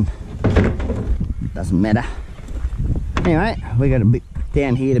pick for him. Doesn't matter. Anyway, we got a bit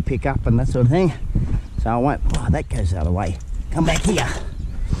down here to pick up and that sort of thing. So I won't, oh, that goes the other way. Come back here.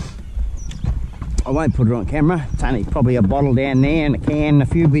 I won't put it on camera. It's only probably a bottle down there and a can and a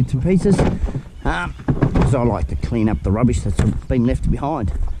few bits and pieces. Because I like to clean up the rubbish that's been left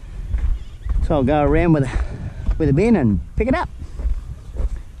behind. So I'll go around with a bin and pick it up.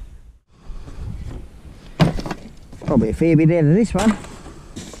 Probably a fair bit out of this one.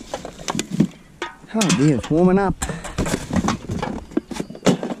 Oh dear, it's warming up.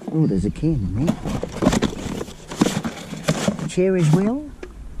 Oh, there's a can in there. Chair as well.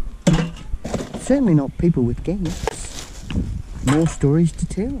 Certainly not people with gangs. More stories to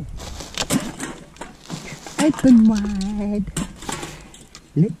tell. Open wide.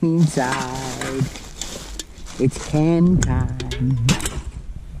 Let me inside. It's can time.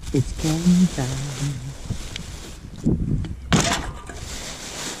 It's can time.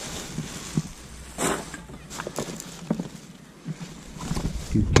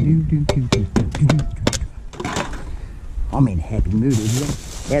 I'm in a happy mood, isn't it?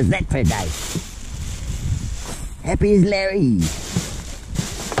 How's that for a day? Happy as Larry.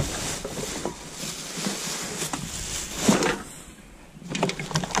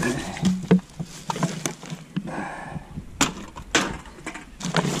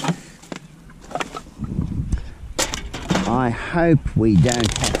 I hope we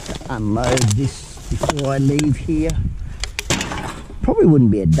don't have to unload this before I leave here. Probably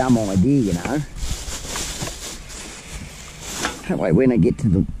wouldn't be a dumb idea, you know. That way when I get to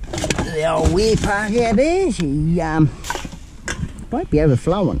the old weir park out there, she won't be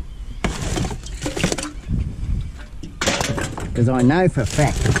overflowing. Because I know for a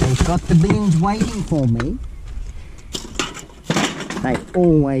fact that they've got the bins waiting for me. They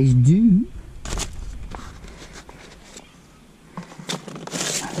always do.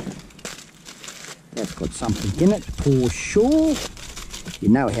 That's got something in it, for sure. You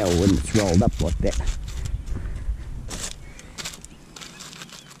know how when it's rolled up like that.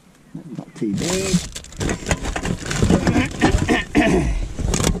 Not too bad.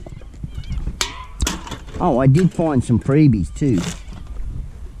 Oh, I did find some freebies too.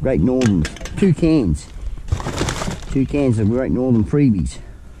 Great Northerns. 2 cans. 2 cans of Great Northern freebies.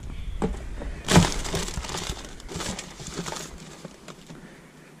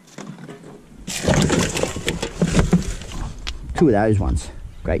 Two of those ones,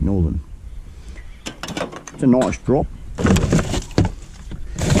 Great Northern. It's a nice drop.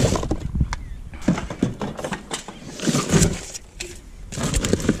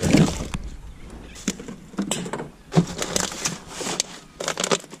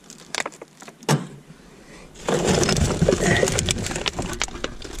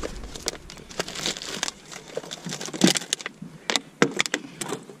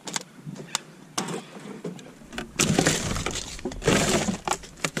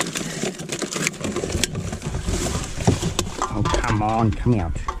 Come on, come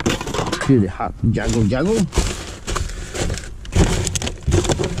out. Do the hot juggle.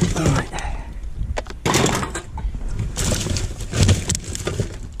 Alright.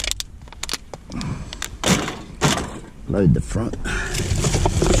 Load the front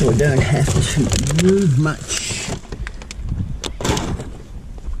so I don't have to move much.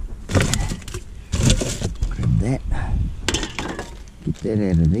 Grab that. Get that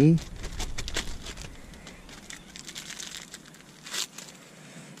out of there.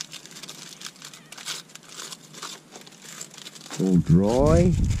 All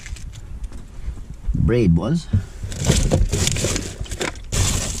dry. The bread was.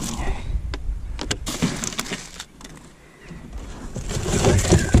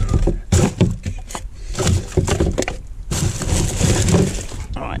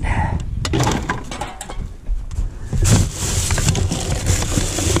 Alright.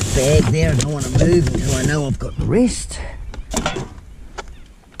 Bag there, I don't want to move until I know I've got the rest.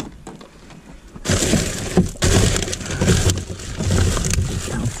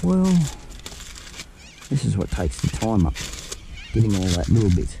 Well, this is what takes the time up, getting all that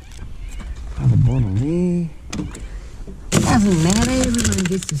little bit. Other bottle there. Doesn't matter, everyone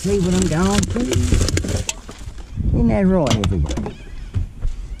gets to see what I'm going through. Isn't that right, everyone?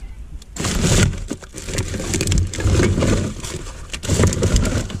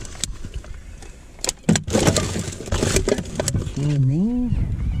 In there.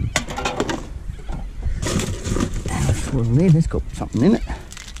 And a swirl there, that's got something in it.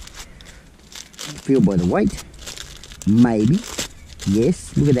 Feel by the weight. Maybe.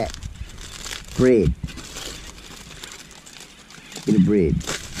 Yes, look at that. Bread. Bit of bread.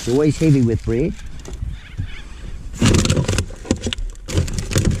 It's always heavy with bread.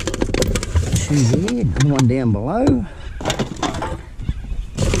 2 there, another one down below.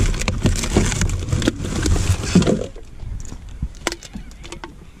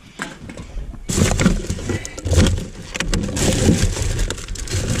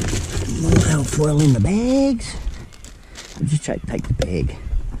 More alfoil in the bags. I'll just take the bag.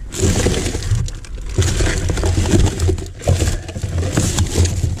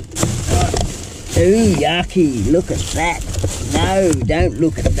 Ooh, yucky, look at that. No, don't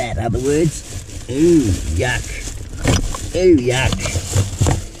look at that, other words. Ooh, yuck. Ooh, yuck.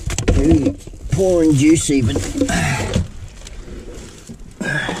 Ooh, pouring juice even.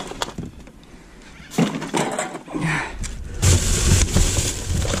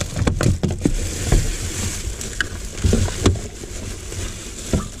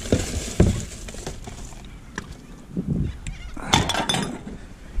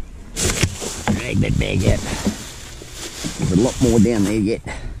 Drag that bag out. There's a lot more down there yet.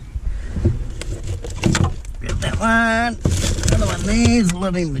 Grab that one. Another one there's a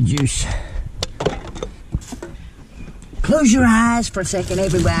lot in the juice. Close your eyes for a second,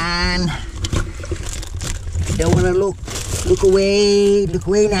 everyone. If you don't want to look away. Look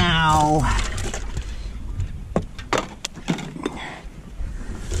away now.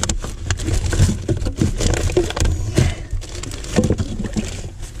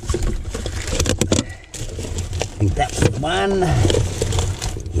 I think that was one.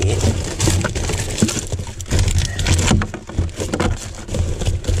 Yeah.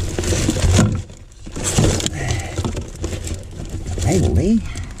 Label there.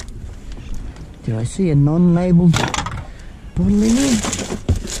 Did I see a non-labelled bottle in there?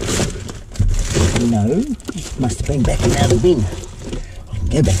 No. Must have been back in the other bin. I can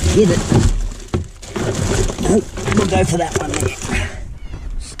go back and get it. Nope, we'll go for that one there.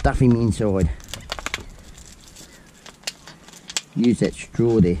 Stuff him inside. Use that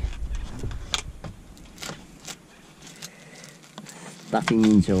straw there. Stuff him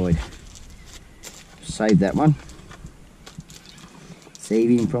inside. Save that one. Save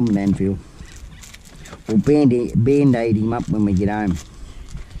him from landfill. We'll band-aid him up when we get home.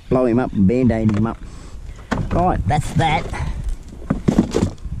 Blow him up and band-aid him up. Right, that's that.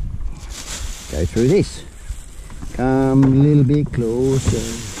 Go through this. Come a little bit closer.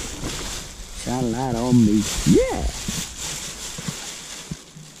 Shine a light on me. Yeah.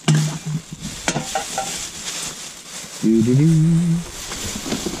 Doo-doo-doo.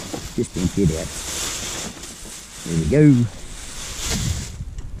 Just empty it out. There we go.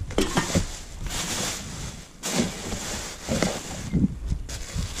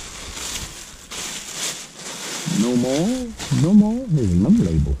 No more, no more. There's another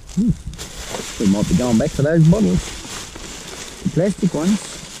label. We might be going back for those bottles. The plastic ones.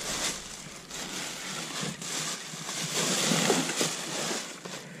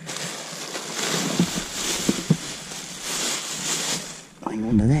 Hang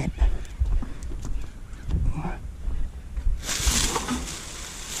on to that.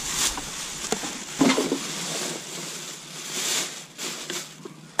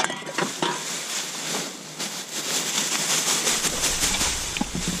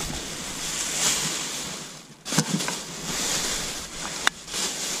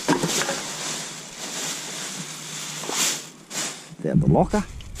 Out the locker.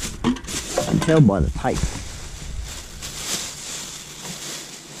 You can tell by the tape.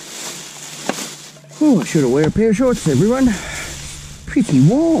 Oh, I should have wear a pair of shorts, everyone. Pretty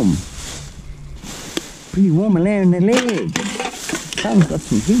warm. Pretty warm around the leg. Sun's got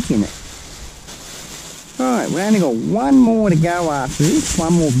some heat in it. Alright, we only got one more to go after this.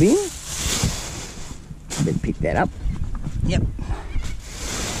 One more bin. I better pick that up. Yep.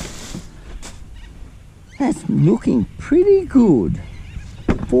 That's looking pretty good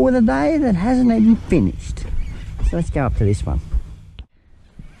for the day that hasn't even finished. So let's go up to this one.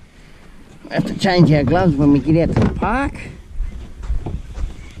 We have to change our gloves when we get out to the park.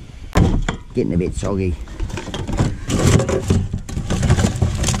 Getting a bit soggy.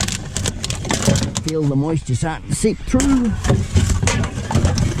 Feel the moisture starting to seep through.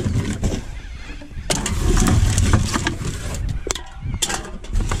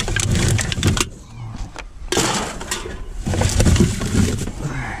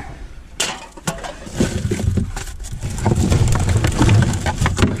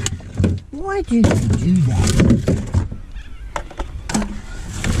 Why do you do that?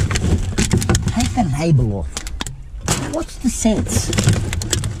 Take the label off. What's the sense?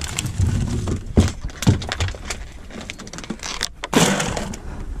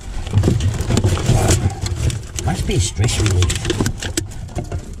 Must be a stress relief.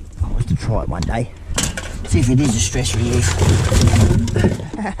 I'll have to try it one day. See if it is a stress relief.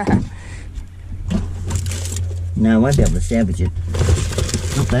 No, I won't be able to salvage it.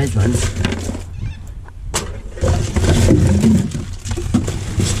 Not those ones.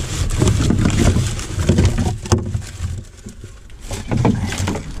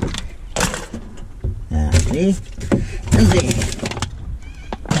 There and there.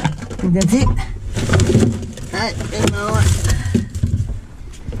 I think that's it. Right, there's another one.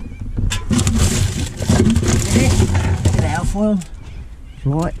 There. Look at the alfoil. It's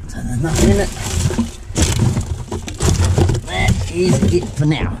right, so there's nothing in it. That is it for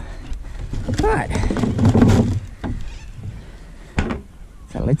now. Right.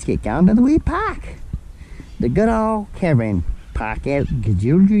 So let's get going to the wee park. The good old caravan park out in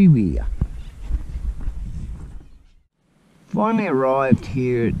GRIFFITH. Finally arrived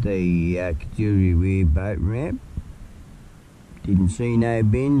here at the GRIFFITH boat ramp. Didn't see no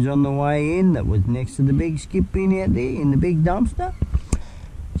bins on the way in. That was next to the big skip bin out there in the big dumpster.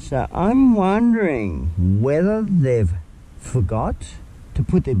 So I'm wondering whether they've forgot to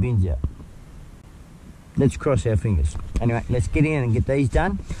put their bins out. Let's cross our fingers. Anyway, let's get in and get these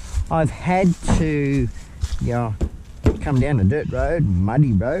done. I've had to, come down a dirt road,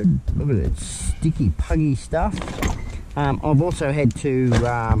 muddy road. Look at it, sticky, puggy stuff. I've also had to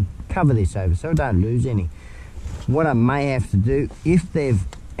cover this over so I don't lose any. What I may have to do, if they've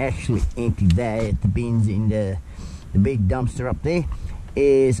actually emptied the bins into the big dumpster up there,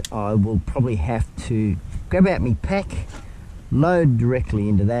 is I will probably have to grab out my pack, load directly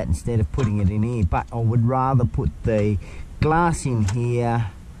into that instead of putting it in here. But I would rather put the glass in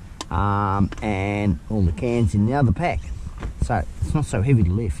here and all the cans in the other pack, so it's not so heavy to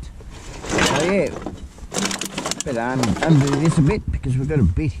lift. So yeah, better undo this a bit because we've got a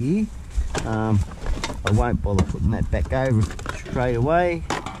bit here. I won't bother putting that back over straight away.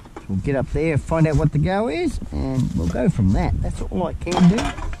 We'll get up there, find out what the go is, and we'll go from that. That's all I can do.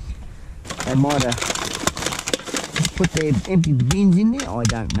 They might have emptied the bins in there, I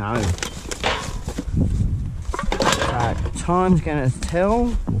don't know. So time's going to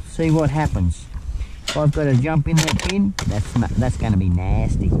tell. We'll see what happens. If I've got to jump in that bin, that's going to be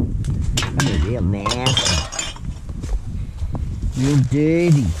nasty. Going to be real nasty. Real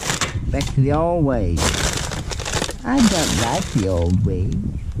dirty. Back to the old ways. I don't like the old ways.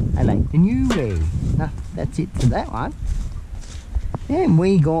 I like the new way. No, that's it for that one. And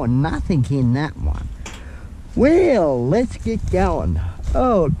we got nothing in that one. Well, let's get going.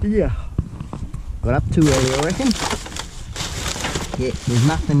 Oh dear. Got up too early, I reckon. Yeah, there's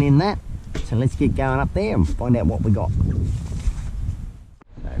nothing in that. So let's get going up there and find out what we got.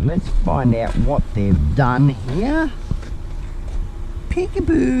 So let's find out what they've done here.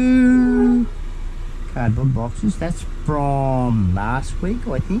 Peekaboo. Cardboard boxes. That's from last week,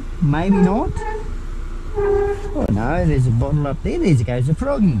 I think. Maybe not. Oh no, there's a bottle up there. There goes a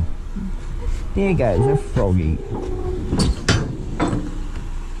froggy. There goes a froggy.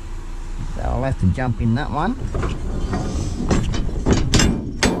 So I'll have to jump in that one.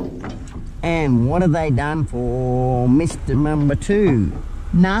 And what have they done for Mr. Number 2?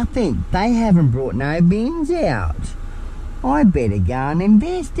 Nothing. They haven't brought no bins out. I better go and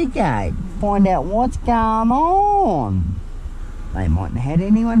investigate, find out what's going on. They mightn't have had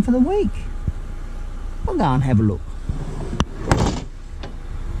anyone for the week. I'll go and have a look.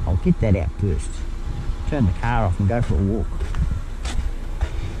 I'll get that out first. Turn the car off and go for a walk.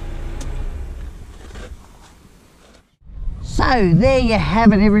 So there you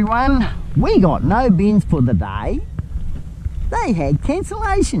have it, everyone. We got no bins for the day. They had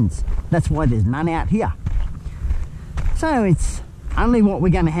cancellations. That's why there's none out here. So it's only what we're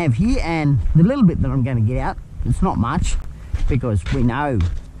going to have here, and the little bit that I'm going to get out, it's not much, because we know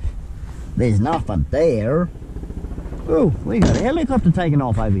there's nothing there. Oh, we got a helicopter taking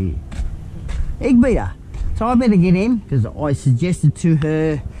off over here. Egg beater. So I better get in, because I suggested to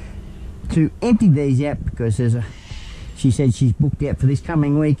her to empty these out, because she said she's booked out for this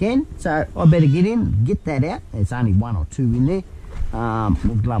coming weekend. So I better get in, get that out. There's only 1 or 2 in there.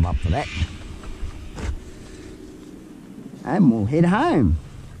 We'll glove up for that. And we'll head home.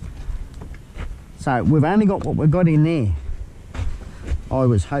 So we've only got what we've got in there. I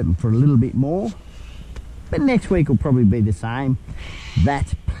was hoping for a little bit more, but next week will probably be the same.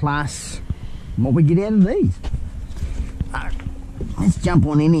 That plus what we get out of these. Let's jump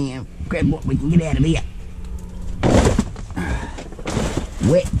on in here and grab what we can get out of here.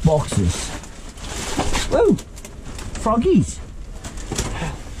 Wet boxes. Whoa! Froggies!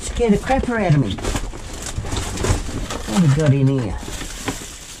 Scared the crapper out of me. What have we got in here?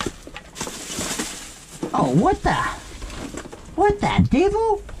 Oh, what the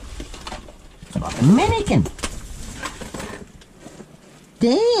devil? It's like a mannequin.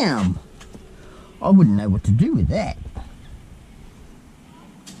 Damn. I wouldn't know what to do with that.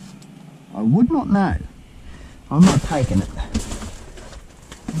 I would not know. I'm not taking it.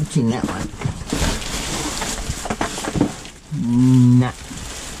 What's in that one? Nah.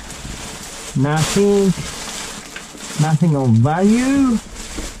 Nothing of value.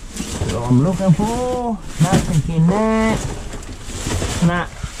 That's what I'm looking for. Nothing in that. Nah.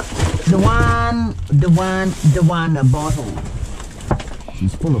 The one, a bottle.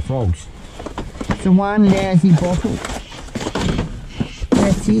 She's full of frogs. It's the one lousy bottle.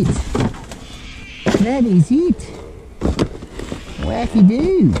 That's it. That is it. Wacky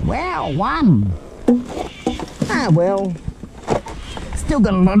do. Wow, one. Ah well. Still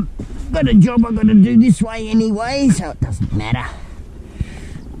got a job I got to do this way anyway, so it doesn't matter.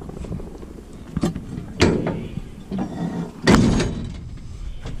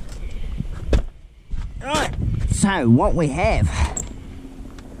 Right. So what we have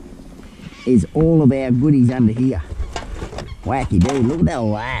is all of our goodies under here. Wacky do. Look at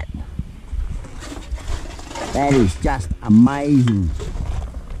all that. That is just amazing.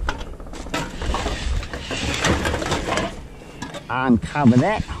 Uncover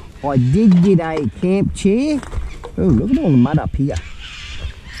that. I did get a camp chair. Oh, look at all the mud up here.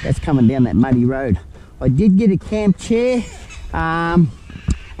 That's coming down that muddy road. I did get a camp chair. And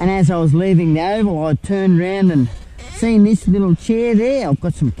as I was leaving the oval, I turned around and seen this little chair there. I've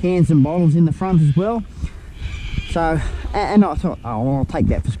got some cans and bottles in the front as well. So, and I thought, oh, I'll take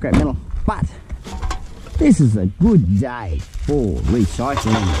that for scrap metal. But this is a good day for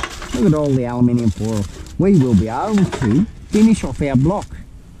recycling. Look at all the aluminium foil. We will be able to finish off our block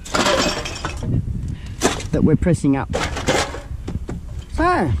that we're pressing up.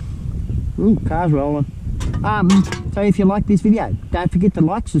 So, ooh, car's rolling. So if you like this video, don't forget to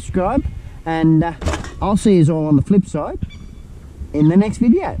like, subscribe, and I'll see you all on the flip side in the next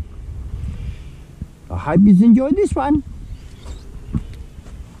video. I hope you've enjoyed this one.